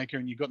filmmaker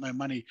and you've got no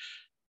money,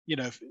 you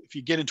know, if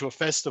you get into a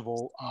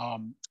festival,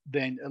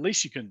 then at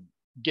least you can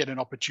get an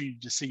opportunity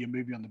to see your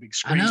movie on the big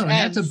screen. I know, and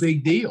that's a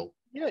big deal.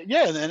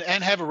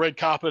 And have a red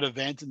carpet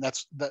event, and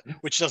that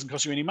which doesn't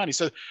cost you any money.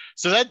 So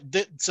that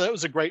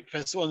was a great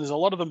festival, and there's a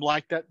lot of them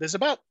like that. There's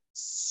about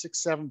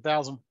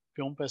 6,000-7,000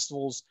 film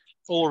festivals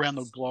all around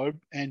the globe,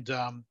 and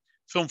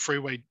Film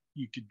Freeway,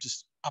 you could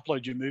just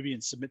upload your movie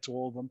and submit to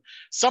all of them.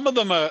 Some of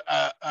them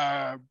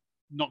are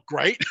not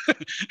great,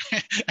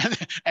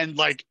 and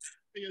like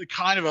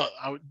kind of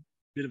a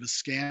bit of a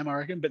scam, I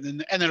reckon. But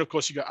then of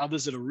course you got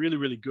others that are really,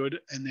 really good,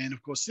 and then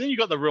of course you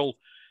got the real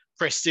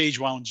prestige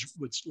ones,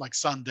 which like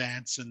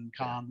Sundance and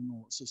Cannes and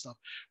all that sort of stuff,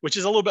 which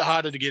is a little bit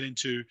harder to get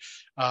into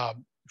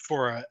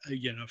for a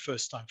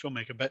first-time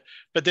filmmaker. But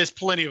there's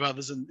plenty of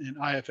others, and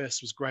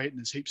IFS was great, and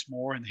there's heaps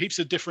more, and heaps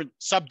of different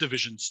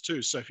subdivisions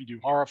too. So if you do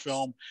horror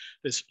film,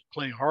 there's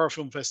plenty of horror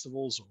film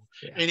festivals, or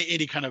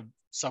any kind of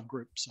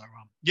subgroup. So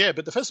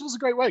but the festival's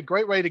a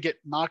great way to get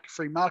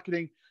free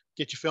marketing,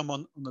 get your film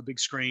on the big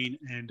screen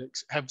and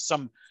have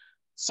some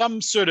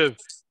sort of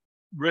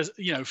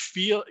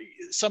feel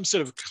some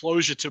sort of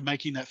closure to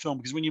making that film,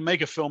 because when you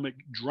make a film, it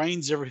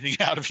drains everything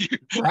out of you,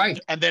 right?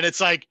 And then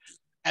it's like,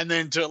 and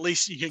then to at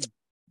least you can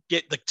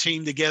get the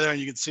team together and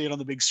you can see it on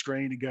the big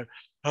screen and go,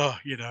 oh,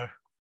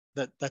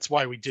 that's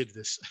why we did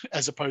this,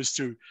 as opposed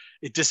to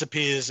it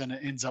disappears and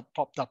it ends up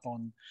popped up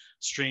on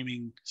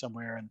streaming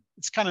somewhere, and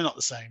it's kind of not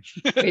the same.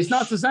 It's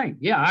not the same.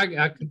 Yeah,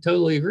 I can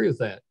totally agree with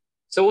that.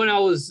 So when I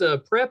was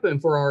prepping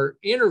for our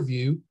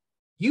interview,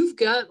 you've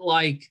got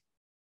like,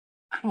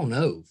 I don't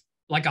know,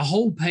 like a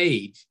whole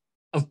page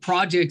of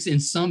projects in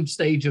some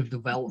stage of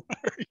development.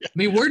 Yeah. I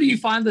mean, where do you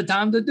find the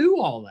time to do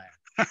all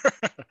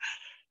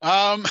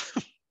that?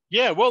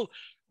 Yeah, well,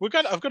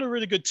 I've got a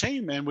really good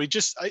team, and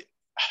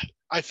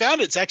I found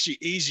it's actually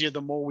easier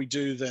the more we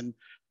do than,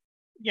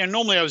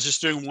 normally I was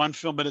just doing one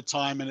film at a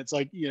time, and it's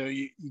like,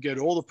 you go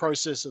to all the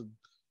process of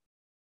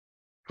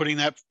putting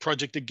that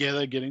project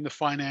together, getting the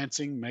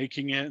financing,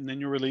 making it, and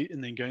then you release,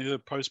 and then going to the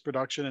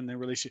post-production and then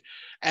release it.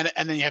 And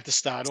then you have to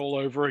start all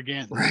over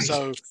again. Right.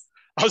 So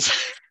I was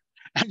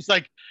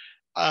like,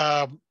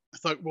 I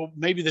thought, well,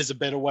 maybe there's a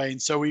better way.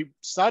 And so we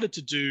started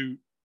to do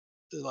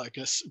like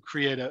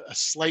create a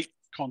slate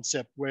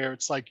concept where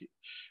it's like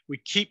we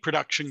keep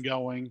production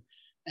going.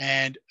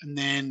 And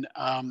then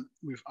I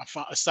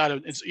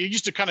started, you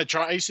used to kind of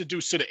try, I used to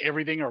do sort of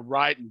everything, or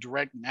write and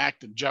direct and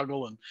act and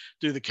juggle and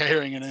do the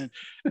catering. And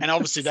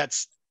obviously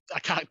I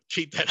can't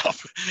keep that up.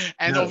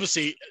 And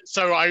obviously,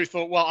 so I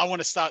thought, well, I want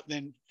to start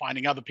then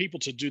finding other people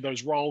to do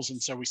those roles.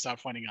 And so we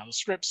started finding other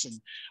scripts,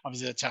 and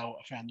obviously that's how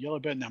I found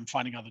Yellowbird. And I'm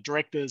finding other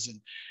directors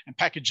and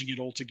packaging it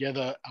all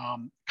together.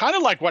 Kind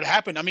of like what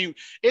happened. I mean,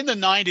 in the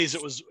 90s,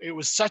 it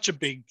was such a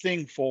big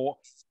thing for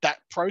that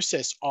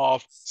process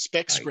of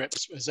spec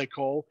scripts, as they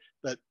call,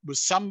 that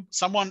was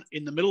someone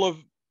in the middle of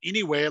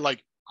anywhere,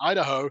 like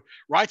Idaho,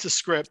 writes a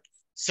script,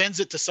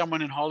 sends it to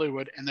someone in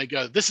Hollywood, and they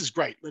go, this is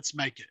great, let's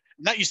make it.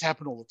 And that used to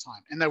happen all the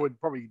time. And they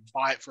would probably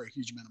buy it for a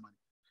huge amount of money.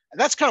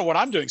 And that's kind of what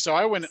I'm doing. So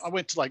I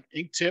went to like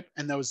Inktip,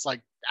 and there was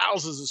like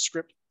thousands of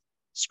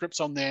scripts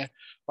on there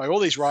by all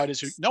these writers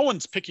who no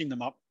one's picking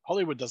them up.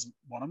 Hollywood doesn't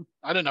want them.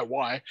 I don't know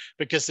why,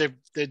 because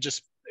they're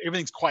just,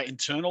 everything's quite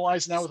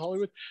internalized now with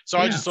Hollywood. So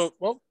I just thought,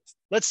 well,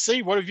 let's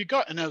see, what have you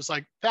got? And it was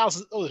like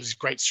thousands, there's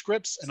great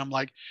scripts. And I'm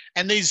like,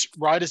 and these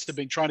writers have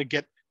been trying to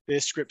get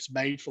their scripts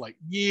made for like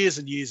years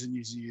and years and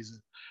years and years.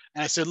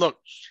 And I said, look,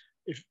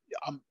 if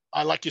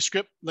I like your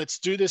script, let's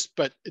do this,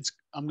 but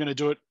I'm going to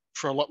do it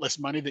for a lot less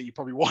money that you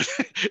probably want.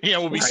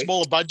 We'll be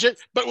smaller budget,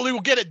 but we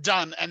will get it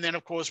done. And then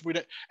of course we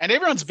don't, and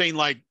everyone's been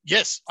like,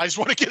 yes, I just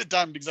want to get it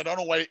done because I don't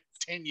want to wait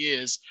 10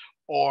 years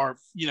or,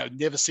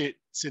 never see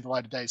the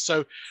light of day.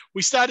 So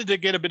we started to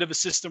get a bit of a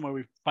system where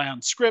we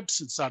found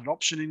scripts and started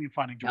optioning and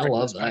finding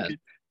directors,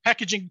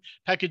 packaging,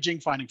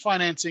 finding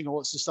financing,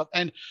 all sorts of stuff.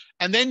 And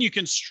then you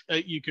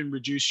can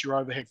reduce your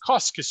overhead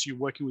costs because you're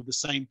working with the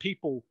same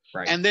people.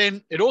 Right. And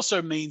then it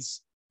also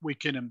means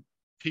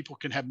people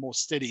can have more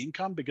steady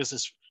income, because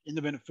as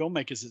independent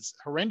filmmakers, it's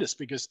horrendous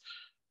because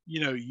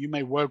you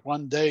may work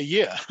one day a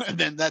year and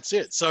then that's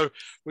it. So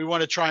we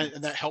want to try,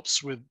 and that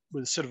helps with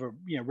sort of a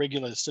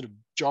regular sort of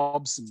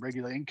jobs and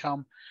regular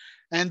income.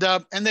 And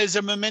there's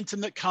a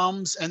momentum that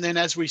comes. And then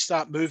as we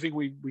start moving,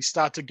 we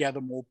start to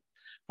gather more,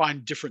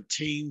 find different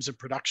teams and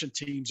production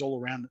teams all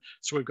around.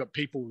 So we've got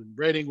people in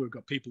Reading, we've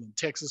got people in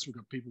Texas, we've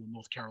got people in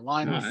North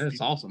Carolina. Oh,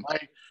 that's awesome.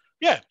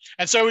 Yeah.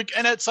 And so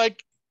it's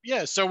like,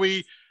 yeah, so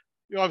we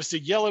obviously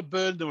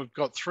Yellowbird, then we've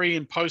got 3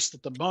 in post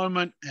at the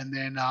moment, and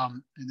then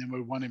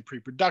we're 1 in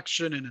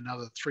pre-production, and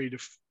another 3 to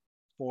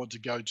 4 to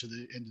go to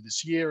the end of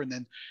this year, and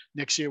then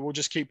next year we'll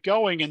just keep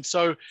going.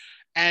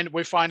 And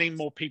we're finding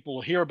more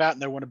people hear about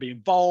and they want to be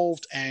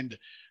involved, and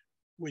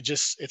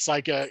it's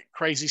like a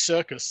crazy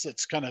circus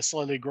that's kind of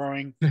slowly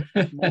growing.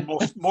 More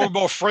and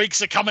more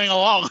freaks are coming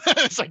along.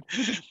 It's like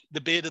the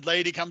bearded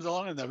lady comes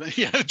along, and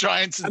the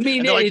giants. I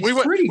mean, it's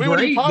like, pretty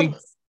great.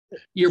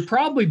 You're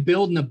probably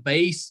building a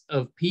base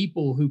of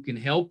people who can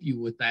help you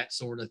with that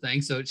sort of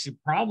thing. So it should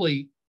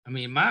probably,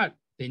 in my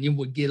opinion,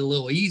 would get a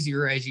little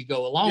easier as you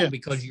go along,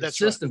 because your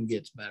system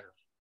gets better.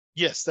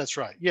 Yes, that's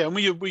right. Yeah, and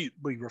we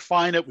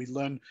refine it. We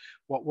learn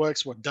what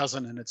works, what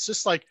doesn't, and it's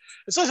just like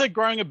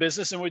growing a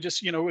business. And we're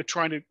just we're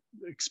trying to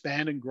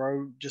expand and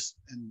grow.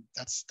 And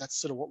that's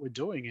sort of what we're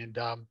doing.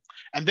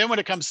 And then when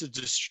it comes to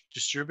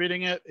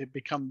distributing it, it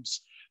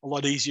becomes a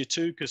lot easier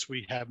too, because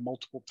we have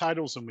multiple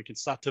titles and we can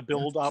start to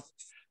build up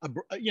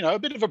a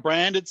bit of a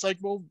brand. It's like,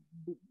 well,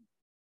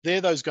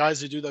 they're those guys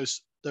who do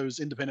those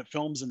independent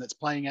films, and that's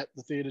playing at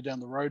the theater down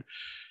the road.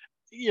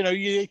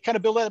 You kind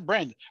of build that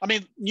brand. I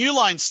mean, New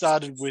Line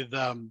started with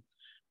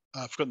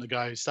I've forgotten the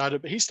guy who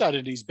started, but he started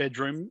in his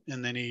bedroom,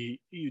 and then he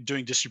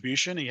doing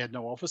distribution. He had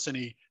no office, and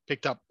he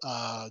picked up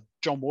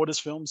John Waters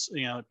films,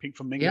 Pink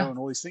Flamingo and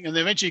all these things, and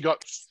then eventually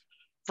got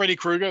Freddy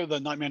Krueger, the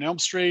Nightmare on Elm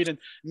Street, and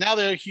now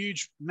they're a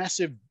huge,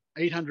 massive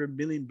 $800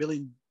 billion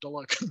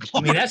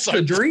conglomerate. That's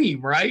the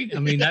dream, right?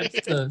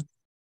 That's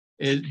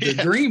the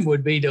dream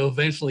would be to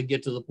eventually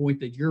get to the point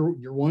that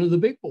you're one of the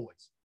big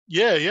boys.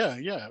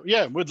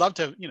 Yeah. We'd love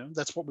to have,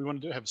 that's what we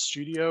want to do, have a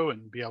studio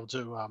and be able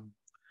to,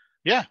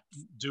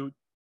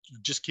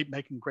 just keep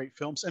making great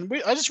films. And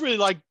I just really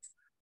like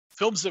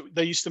films that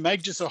they used to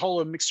make, just a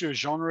whole mixture of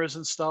genres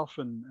and stuff.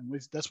 And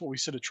that's what we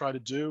sort of try to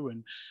do.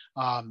 And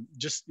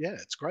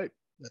it's great.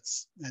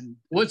 What's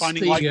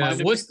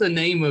the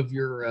name of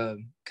your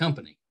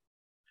company?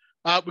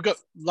 We've got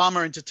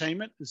LAMA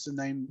Entertainment is the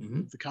name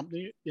of the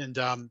company. And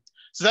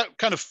so that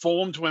kind of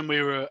formed when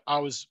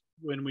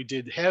we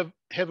did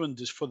Heaven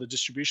just for the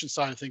distribution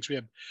side of things. We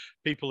had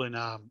people in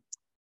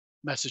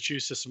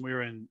Massachusetts and we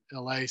were in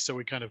LA, so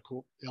we kind of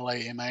called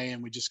LAMA,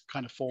 and we just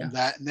kind of formed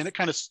that, and then it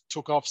kind of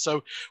took off.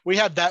 So we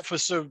had that for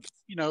sort of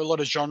a lot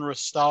of genre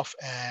stuff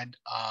and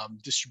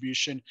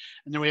distribution,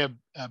 and then we have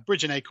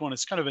Bridge and ACORN.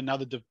 It's kind of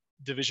another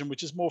division,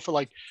 which is more for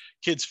like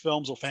kids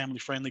films or family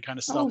friendly kind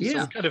of stuff. So we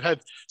kind of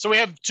we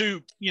have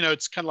two,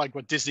 it's kind of like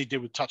what Disney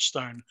did with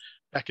Touchstone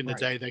back in the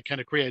day. They kind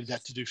of created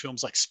that to do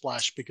films like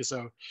Splash because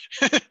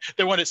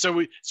they wanted, so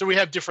we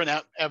have different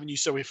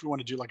avenues. So if we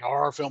want to do like a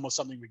horror film or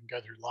something, we can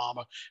go through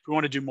LAMA. If we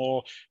want to do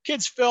more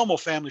kids film or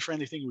family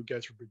friendly thing, we go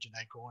through Bridge and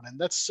ACORN. And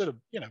that's sort of,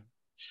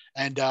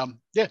 and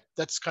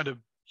that's kind of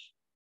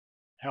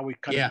how we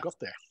kind of got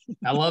there.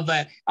 I love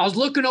that. I was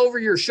looking over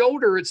your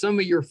shoulder at some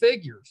of your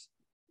figures.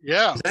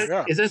 Yeah.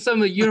 Is that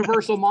some of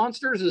Universal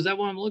Monsters? Is that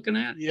what I'm looking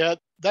at? Yeah,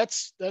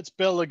 that's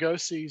Bela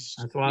Lugosi's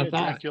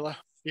Dracula.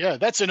 Yeah,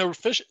 that's an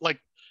official, like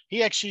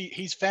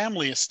his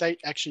family estate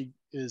actually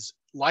is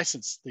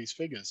licensed these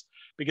figures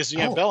because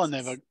Bela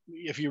never,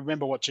 if you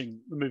remember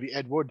watching the movie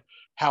Ed Wood,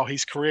 how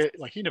his career,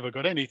 like he never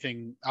got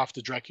anything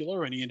after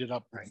Dracula and he ended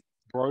up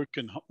broke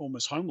and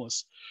almost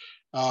homeless.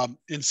 And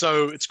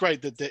so it's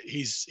great that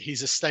his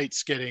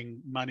estate's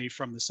getting money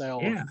from the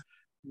sale of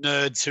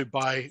nerds who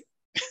buy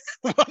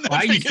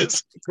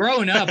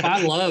growing up,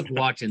 I loved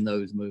watching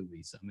those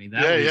movies. I mean,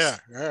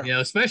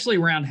 especially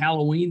around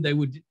Halloween, they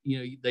would,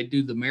 they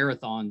do the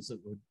marathons that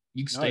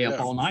you could stay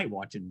up all night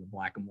watching the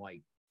black and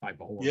white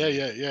type of horror.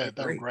 Yeah.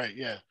 That was great.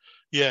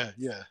 Yeah.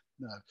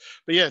 No,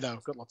 but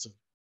I've got lots of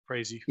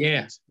crazy.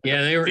 They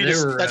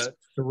were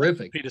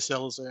terrific. Peter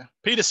Sellers there.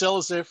 Peter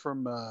Sellers there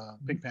from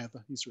Pink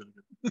Panther. He's really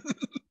good.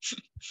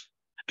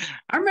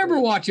 I remember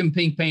watching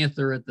Pink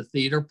Panther at the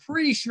theater.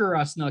 Pretty sure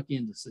I snuck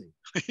in to see.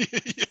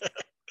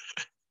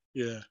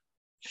 Yeah.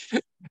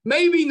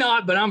 Maybe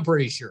not, but I'm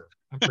pretty sure.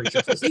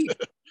 See,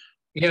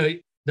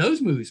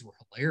 those movies were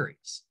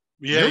hilarious.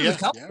 Yeah.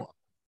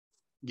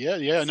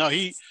 No,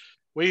 he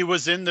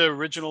was in the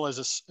original as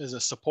a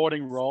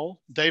supporting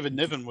role. David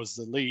Niven was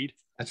the lead.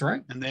 That's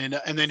right. And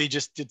then he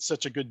just did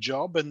such a good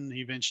job, and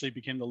he eventually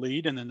became the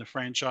lead. And then the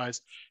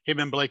franchise, him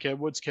and Blake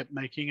Edwards kept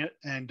making it,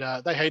 and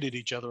they hated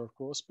each other, of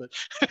course, but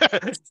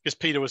because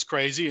Peter was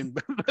crazy,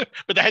 but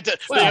they had to.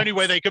 The only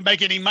way they could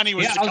make any money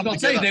was to come together. I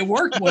was going to say they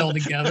worked well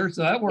together,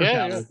 so that worked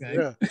out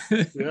okay.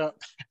 Yeah.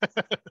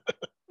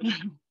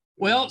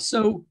 Well,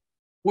 so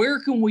where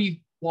can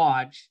we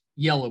watch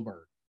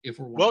Yellowbird if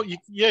we're watching?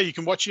 Well, you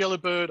can watch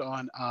Yellowbird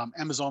on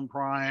Amazon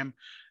Prime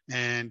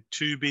and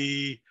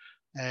Tubi.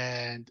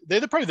 And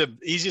they're probably the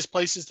easiest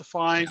places to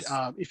find.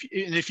 Yes.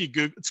 If you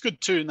Google, it's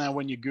good too now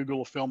when you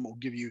Google a film, it will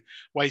give you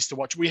ways to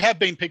watch. We have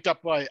been picked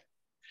up by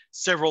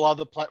several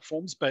other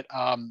platforms, but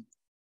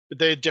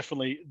they're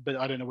definitely. But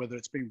I don't know whether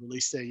it's been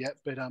released there yet.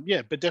 But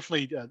but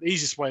definitely the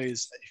easiest way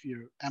is if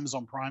you're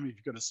Amazon Prime, if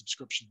you've got a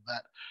subscription to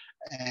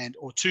that,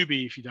 or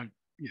Tubi if you don't.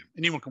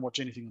 Anyone can watch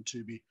anything on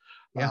Tubi.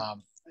 Yeah.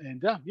 You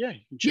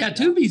can check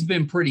Tubi's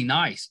been pretty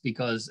nice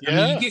because I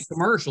mean, you get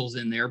commercials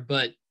in there,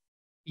 but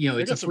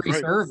it's a free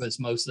service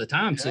most of the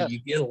time, so you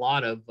get a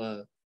lot of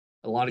good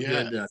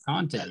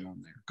content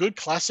on there. Good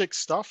classic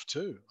stuff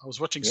too. I was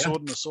watching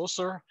Sword and the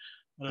Sorcerer.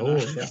 That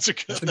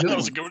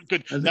was a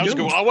good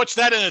one. I watched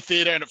that in a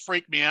theater and it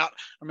freaked me out.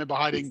 I remember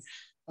hiding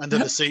under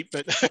the seat,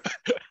 but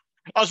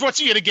I was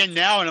watching it again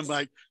now and I'm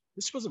like,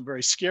 this wasn't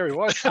very scary.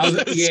 Why?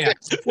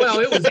 Well,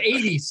 it was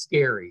 80s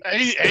scary.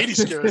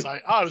 80s scary.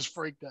 I was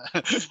freaked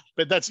out.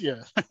 But that's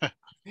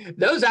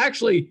those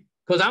actually,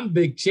 because I'm a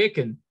big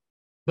chicken.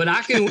 But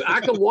I can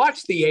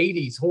watch the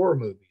 80s horror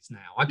movies now.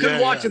 I couldn't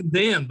watch them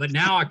then, but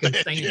now I can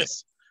stand it.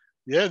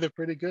 Yeah, they're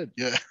pretty good.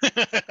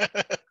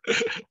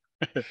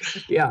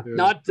 Yeah.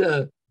 Not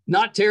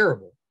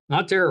terrible.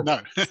 Not terrible.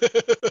 No.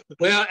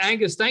 Well,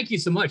 Angus, thank you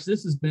so much.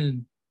 This has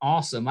been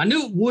awesome. I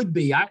knew it would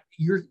be.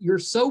 You're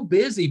so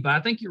busy, but I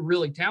think you're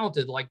really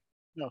talented. Like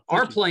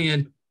our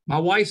plan, my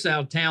wife's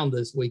out of town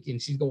this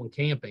weekend. She's going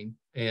camping.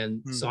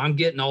 And so I'm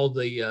getting all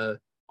the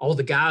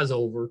guys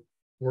over.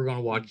 We're going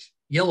to watch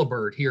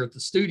Yellowbird here at the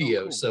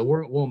studio. Cool. So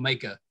we'll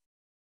make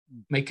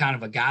kind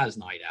of a guys'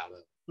 night out of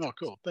it. Oh,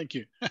 cool. Thank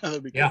you.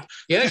 That'd be good.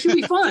 Yeah, it should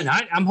be fun.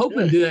 I'm hoping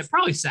to do that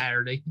probably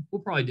Saturday.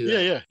 We'll probably do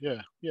that.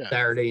 Yeah.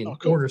 Saturday and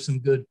order some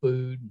good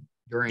food,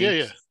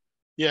 drinks.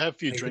 Yeah, have a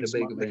few drinks.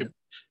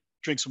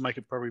 Drinks will make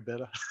it probably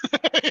better.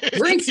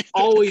 Drinks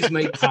always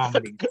make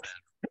comedy better.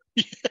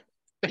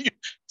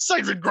 It's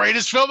like the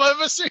greatest film I've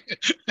ever seen.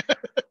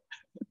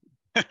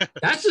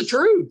 That's the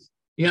truth.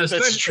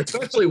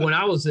 Especially when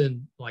I was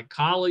in like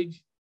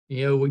college,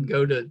 we'd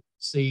go to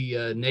see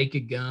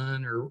Naked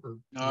Gun or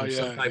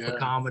some type of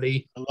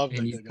comedy, I love and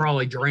you Naked Gun.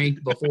 probably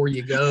drink before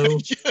you go,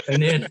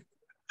 and then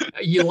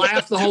you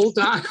laugh the whole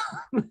time.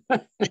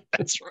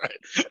 That's right.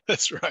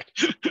 That's right.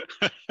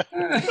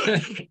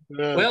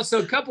 Well, so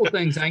a couple of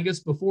things, Angus,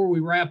 before we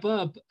wrap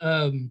up.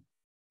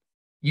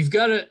 You've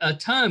got a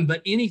ton,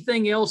 but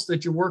anything else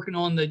that you're working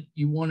on that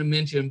you want to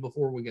mention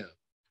before we go?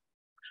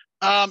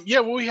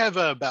 Well, we have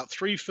about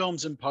 3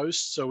 films in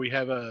post. So we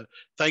have a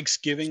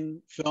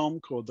Thanksgiving film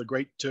called The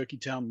Great Turkey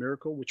Town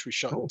Miracle, which we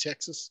shot in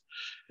Texas.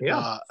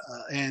 Yeah.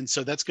 And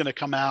so that's going to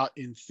come out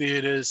in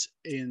theaters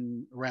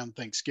around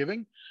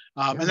Thanksgiving.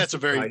 And that's a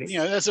very, exciting.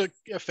 That's a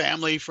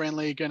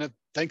family-friendly kind of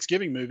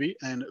Thanksgiving movie,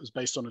 and it was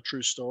based on a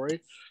true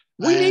story.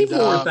 We need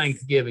more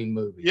Thanksgiving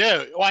movies.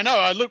 Yeah, well, I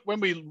know. When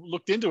we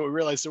looked into it, we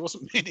realized there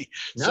wasn't many.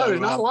 No,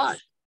 there's not a lot.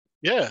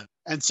 Yeah,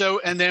 and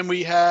then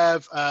we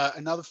have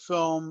another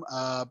film,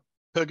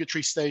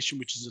 Purgatory Station,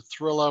 which is a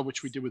thriller,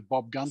 which we did with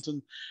Bob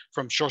Gunton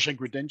from Shawshank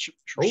Redemption.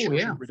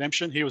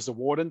 Redemption. He was the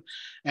warden,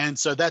 and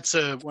so that's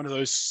one of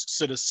those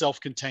sort of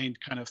self-contained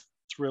kind of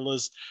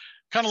thrillers,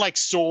 kind of like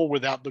Saw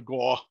without the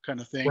gore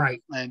kind of thing.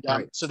 Right. And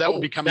so that will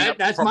be coming up.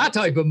 That's my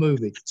type of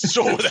movie.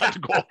 Saw without the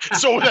gore.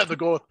 Saw without the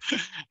gore,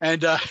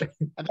 and that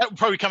will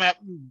probably come out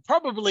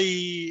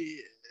probably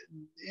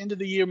end of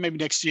the year, maybe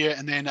next year.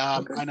 And then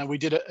I know we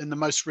did it in the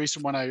most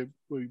recent one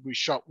we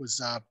shot was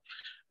a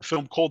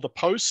film called The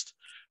Post,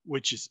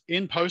 which is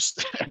in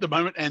post at the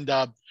moment. And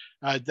that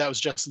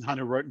was Justin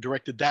Hunter wrote and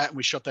directed that. And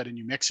we shot that in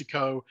New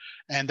Mexico.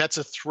 And that's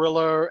a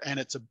thriller, and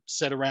it's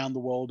set around the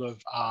world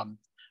of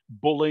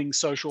bullying,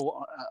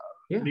 social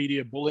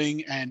media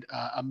bullying, and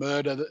a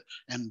murder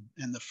and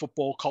the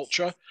football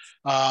culture.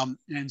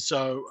 And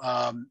so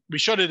we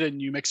shot it in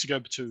New Mexico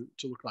to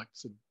look like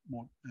sort of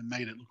more, and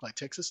made it look like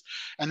Texas.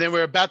 And then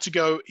we're about to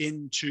go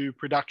into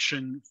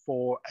production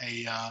for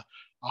a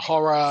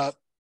horror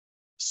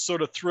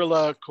sort of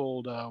thriller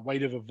called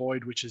Weight of a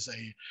Void, which is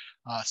a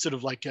sort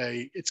of like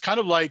it's kind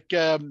of like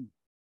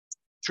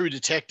True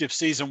Detective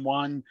season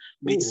 1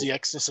 meets The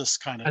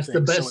Exorcist kind of That's thing.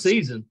 the best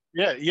season.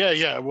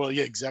 Yeah. Well,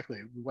 yeah, exactly.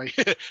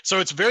 So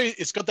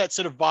it's got that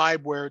sort of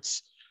vibe where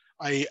it's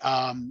a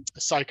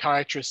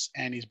psychiatrist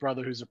and his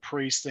brother who's a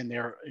priest, and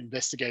they're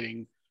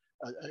investigating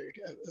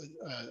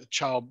a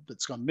child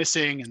that's gone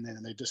missing, and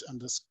then they just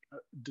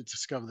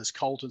discover this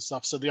cult and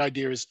stuff. So the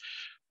idea is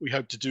we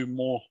hope to do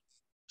more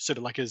sort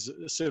of like as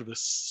sort of a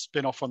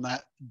spin-off on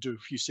that, do a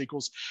few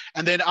sequels.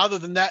 And then other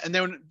than that, and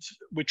then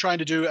we're trying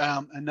to do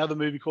another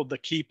movie called The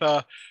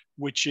Keeper,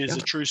 which is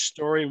a true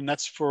story, and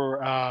that's for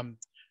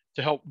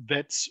to help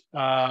vets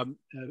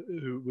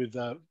with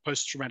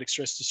post-traumatic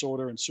stress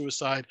disorder and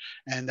suicide.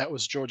 And that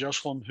was George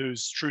Oshlem,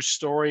 whose true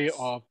story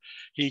of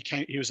he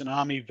was an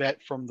army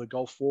vet from the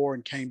Gulf War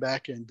and came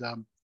back and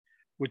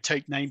would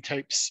take name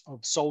tapes of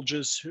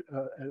soldiers,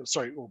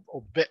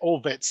 all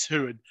vets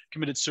who had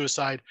committed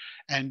suicide,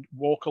 and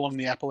walk along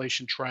the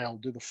Appalachian Trail,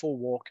 do the full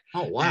walk.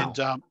 Oh wow!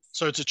 And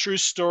so it's a true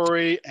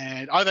story,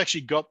 and I've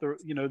actually got the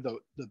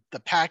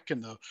pack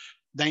and the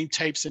name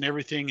tapes and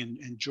everything,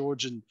 and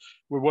George, and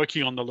we're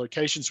working on the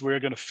locations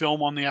we're going to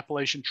film on the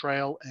Appalachian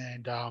Trail,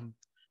 and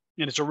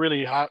it's a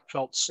really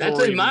heartfelt story.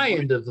 That's in my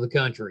end of the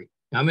country.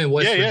 I'm in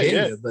West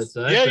Virginia, but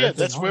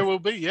that's where we'll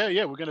be.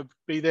 Yeah, we're going to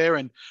be there,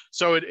 and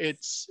so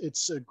it's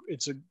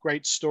a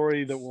great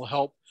story that will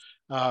help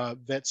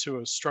vets who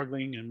are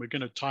struggling, and we're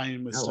going to tie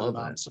in with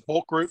some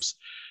support groups,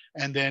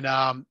 and then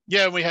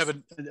we have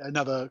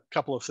another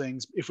couple of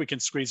things if we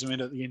can squeeze them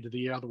in at the end of the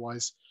year.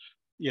 Otherwise,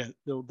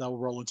 they'll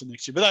roll into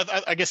next year.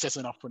 But I guess that's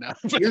enough for now.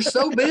 You're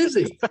so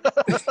busy. I'm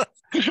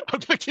going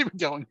to keep it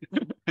going.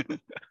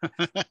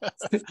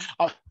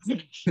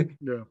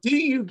 Do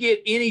you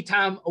get any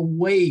time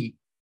away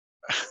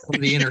from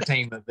the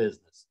entertainment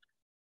business?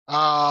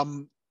 Not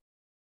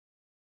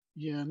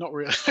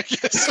really. I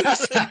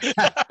guess.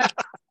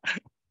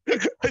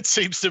 It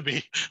seems to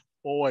be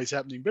always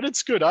happening, but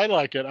it's good. I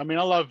like it. I mean,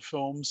 I love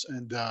films,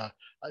 and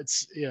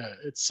it's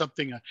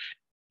something.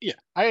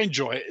 I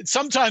enjoy it.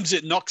 Sometimes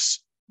it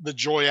knocks the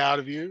joy out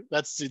of you.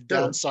 That's the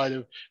downside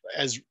of,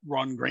 as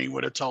Ron Green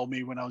would have told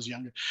me when I was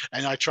younger,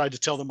 and I tried to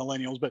tell the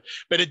millennials, but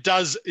it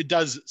does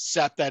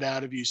sap that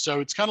out of you. So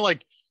it's kind of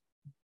like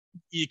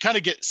you kind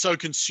of get so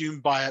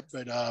consumed by it.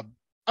 But I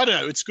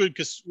don't know. It's good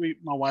because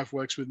my wife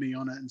works with me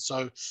on it, and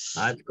so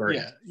that's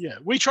great. Yeah.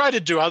 We try to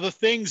do other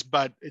things,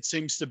 but it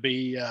seems to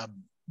be.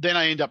 Then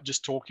I end up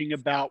just talking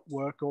about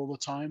work all the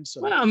time.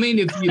 So well, I mean,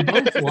 if you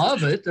both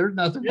love it, there's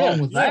nothing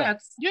wrong with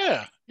that.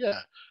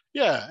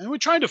 Yeah, and we're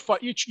trying to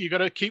fight. You got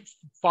to keep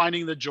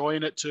finding the joy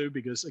in it too,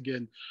 because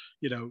again,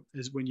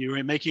 is when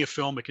you're making a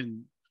film,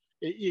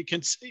 you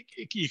can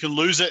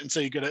lose it, and so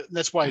you got to.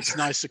 That's why it's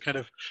nice to kind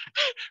of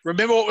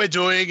remember what we're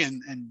doing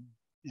and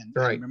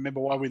remember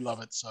why we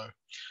love it. So,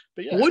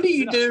 but yeah. What do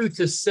you do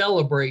to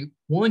celebrate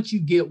once you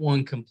get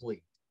one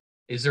complete?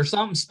 Is there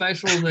something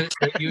special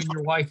that you and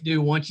your wife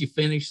do once you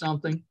finish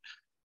something?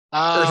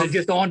 Or is it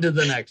just on to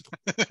the next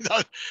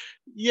one?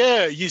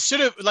 Yeah, you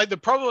sort of like, the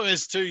problem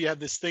is too, you have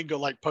this thing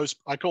called like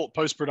I call it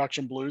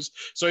post-production blues.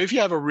 So if you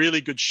have a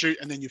really good shoot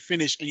and then you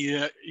finish and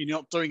you're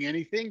not doing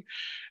anything,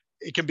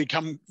 it can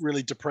become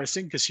really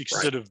depressing because you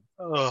sort of,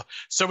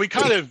 so we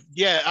kind of,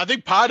 I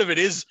think part of it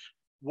is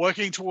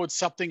working towards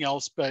something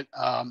else. But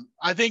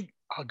I think,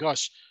 oh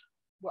gosh,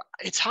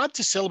 it's hard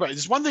to celebrate.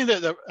 There's one thing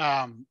that the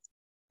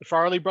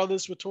Farrelly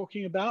brothers were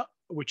talking about,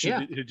 which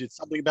who did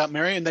something about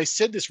Mary, and they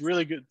said this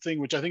really good thing,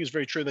 which I think is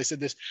very true. They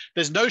said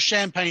there's no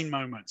champagne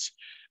moments.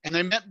 And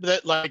they meant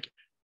that, like,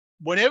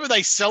 whenever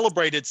they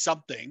celebrated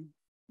something,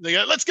 they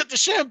go, let's get the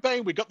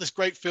champagne. We got this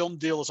great film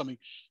deal or something.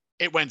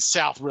 It went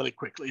south really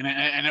quickly,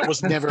 and it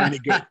was never any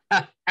good.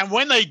 And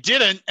when they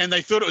didn't, and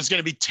they thought it was going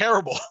to be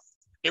terrible,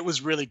 it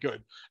was really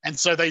good. And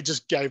so they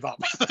just gave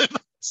up.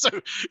 so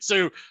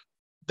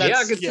that's,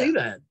 I could see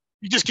that.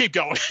 You just keep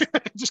going.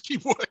 Just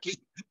keep working.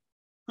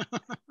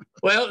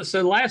 Well,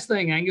 so last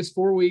thing, Angus,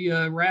 before we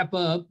wrap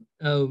up,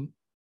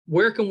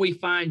 where can we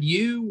find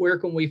you? Where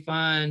can we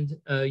find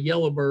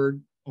Yellowbird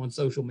on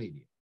social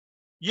media?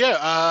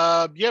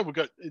 We've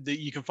got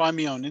you can find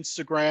me on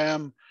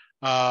Instagram.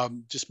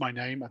 Just my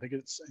name. I think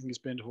it's Angus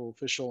Benfield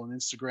Official on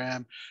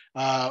Instagram.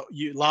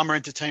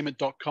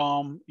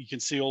 LAMAentertainment.com. You can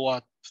see all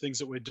our things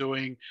that we're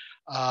doing.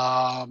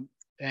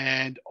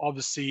 And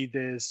obviously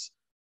there's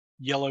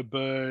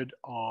Yellowbird,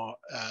 or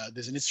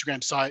there's an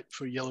Instagram site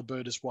for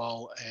Yellowbird as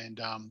well. And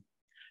I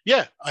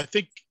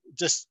think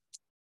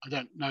I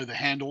don't know the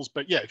handles,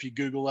 but if you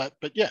Google that,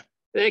 but it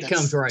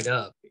comes right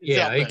up.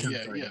 It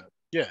comes right up.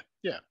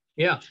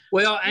 Yeah.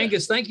 Well,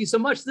 Angus, thank you so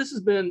much. This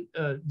has been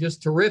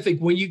just terrific.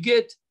 When you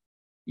get,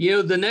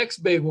 the next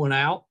big one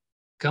out,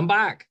 come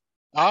back.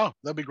 Oh,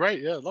 that'd be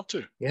great. Yeah, I'd love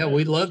to. Yeah,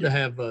 we'd love to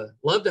have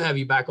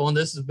you back on.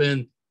 This has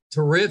been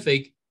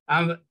terrific.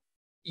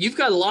 You've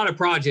got a lot of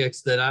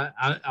projects that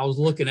I was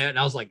looking at, and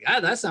I was like,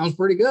 that sounds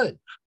pretty good.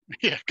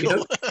 Yeah,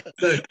 cool.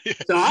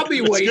 So I'll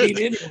be waiting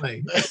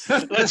anyway.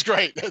 That's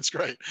great. That's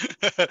great.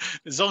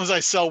 As long as I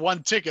sell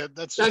one ticket,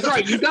 that's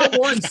right. You got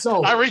one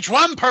sold. I reach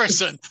one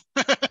person.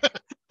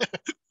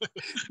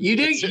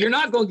 You're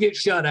not going to get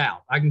shut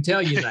out. I can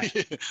tell you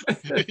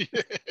that.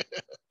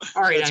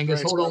 All right, that's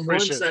Angus, hold on 1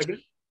 second.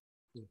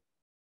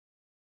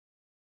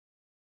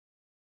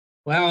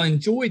 Well, I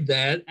enjoyed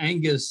that.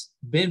 Angus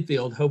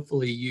Benfield,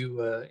 hopefully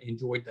you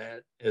enjoyed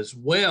that as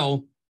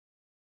well.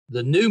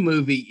 The new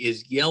movie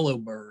is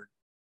Yellowbird.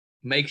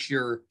 Make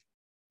sure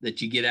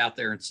that you get out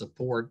there and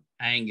support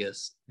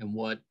Angus and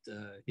what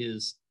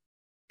his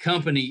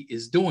company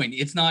is doing.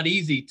 It's not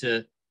easy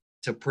to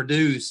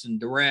produce and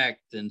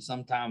direct, and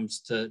sometimes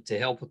to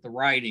help with the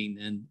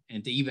writing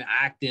and to even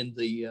act in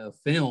the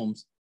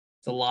films.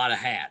 It's a lot of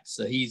hats.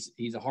 So he's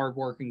a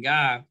hardworking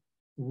guy,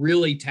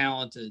 really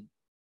talented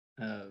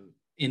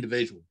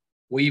individual.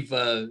 We've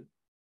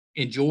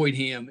enjoyed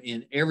him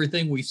in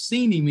everything we've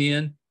seen him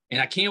in,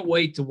 and I can't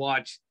wait to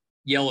watch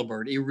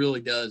Yellowbird. It really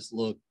does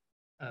look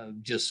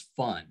just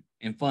fun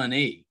and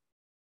funny.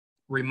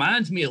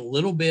 Reminds me a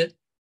little bit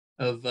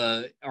of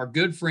our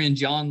good friend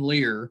John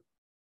Lear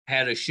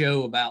had a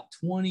show about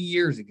 20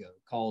 years ago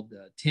called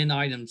 10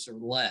 Items or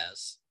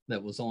Less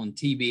that was on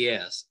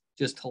TBS.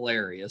 Just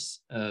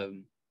hilarious. A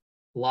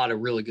lot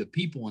of really good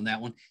people in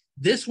that one.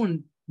 This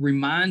one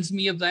reminds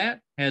me of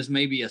that, has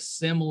maybe a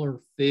similar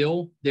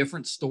feel,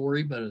 different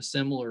story, but a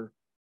similar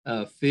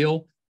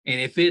feel.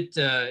 And if it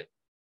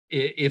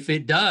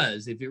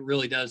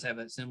really does have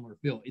that similar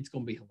feel, it's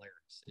going to be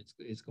hilarious.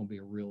 It's going to be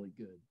a really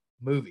good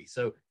movie.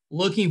 So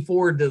looking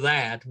forward to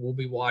that. We'll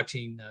be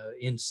watching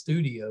in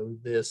studio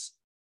this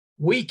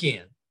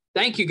weekend.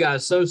 Thank you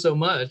guys so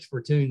much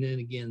for tuning in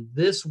again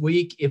this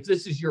week. If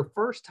this is your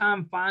first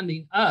time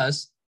finding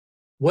us,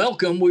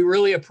 welcome. We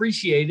really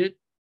appreciate it.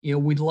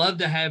 We'd love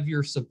to have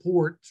your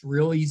support. It's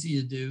real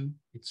easy to do.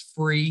 It's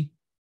free.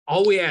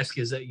 All we ask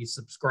is that you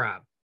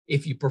subscribe.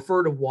 If you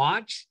prefer to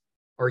watch,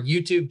 our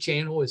YouTube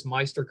channel is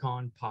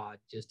MeisterCon Pod.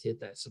 Just hit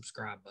that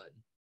subscribe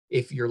button.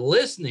 If you're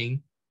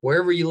listening,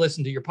 wherever you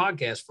listen to your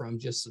podcast from,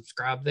 just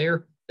subscribe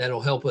there.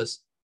 That'll help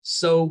us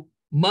so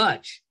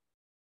much.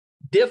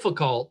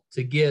 Difficult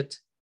to get,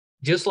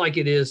 just like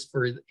it is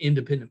for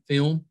independent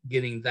film,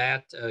 getting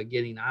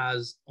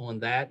eyes on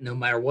that, no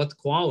matter what the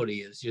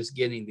quality is, just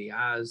getting the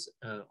eyes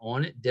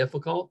on it,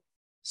 difficult.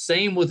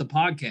 Same with the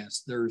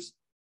podcast. There's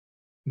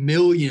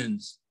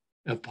millions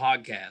of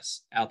podcasts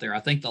out there. I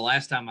think the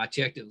last time I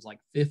checked, it was like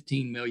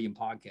 15 million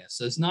podcasts.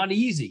 So it's not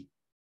easy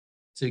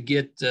to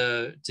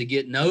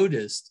get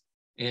noticed.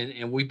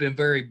 And we've been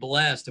very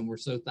blessed, and we're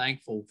so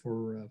thankful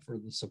for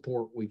the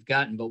support we've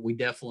gotten, but we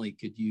definitely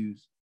could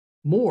use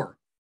more.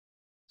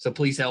 So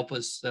please help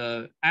us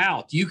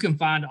out. You can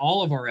find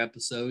all of our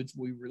episodes.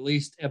 We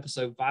released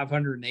episode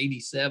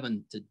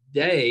 587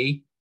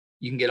 today.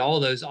 You can get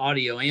all those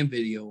audio and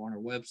video on our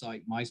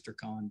website,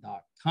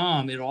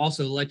 meistercon.com. It'll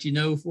also let you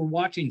know if we're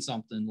watching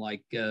something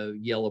like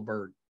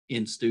Yellowbird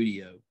in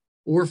studio,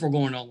 or if we're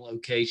going on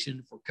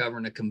location, if we're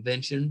covering a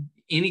convention,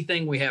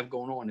 anything we have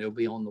going on, it'll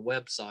be on the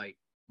website,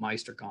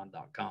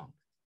 meistercon.com.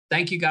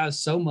 Thank you guys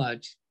so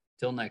much.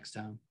 Till next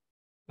time.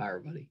 Bye,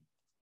 everybody.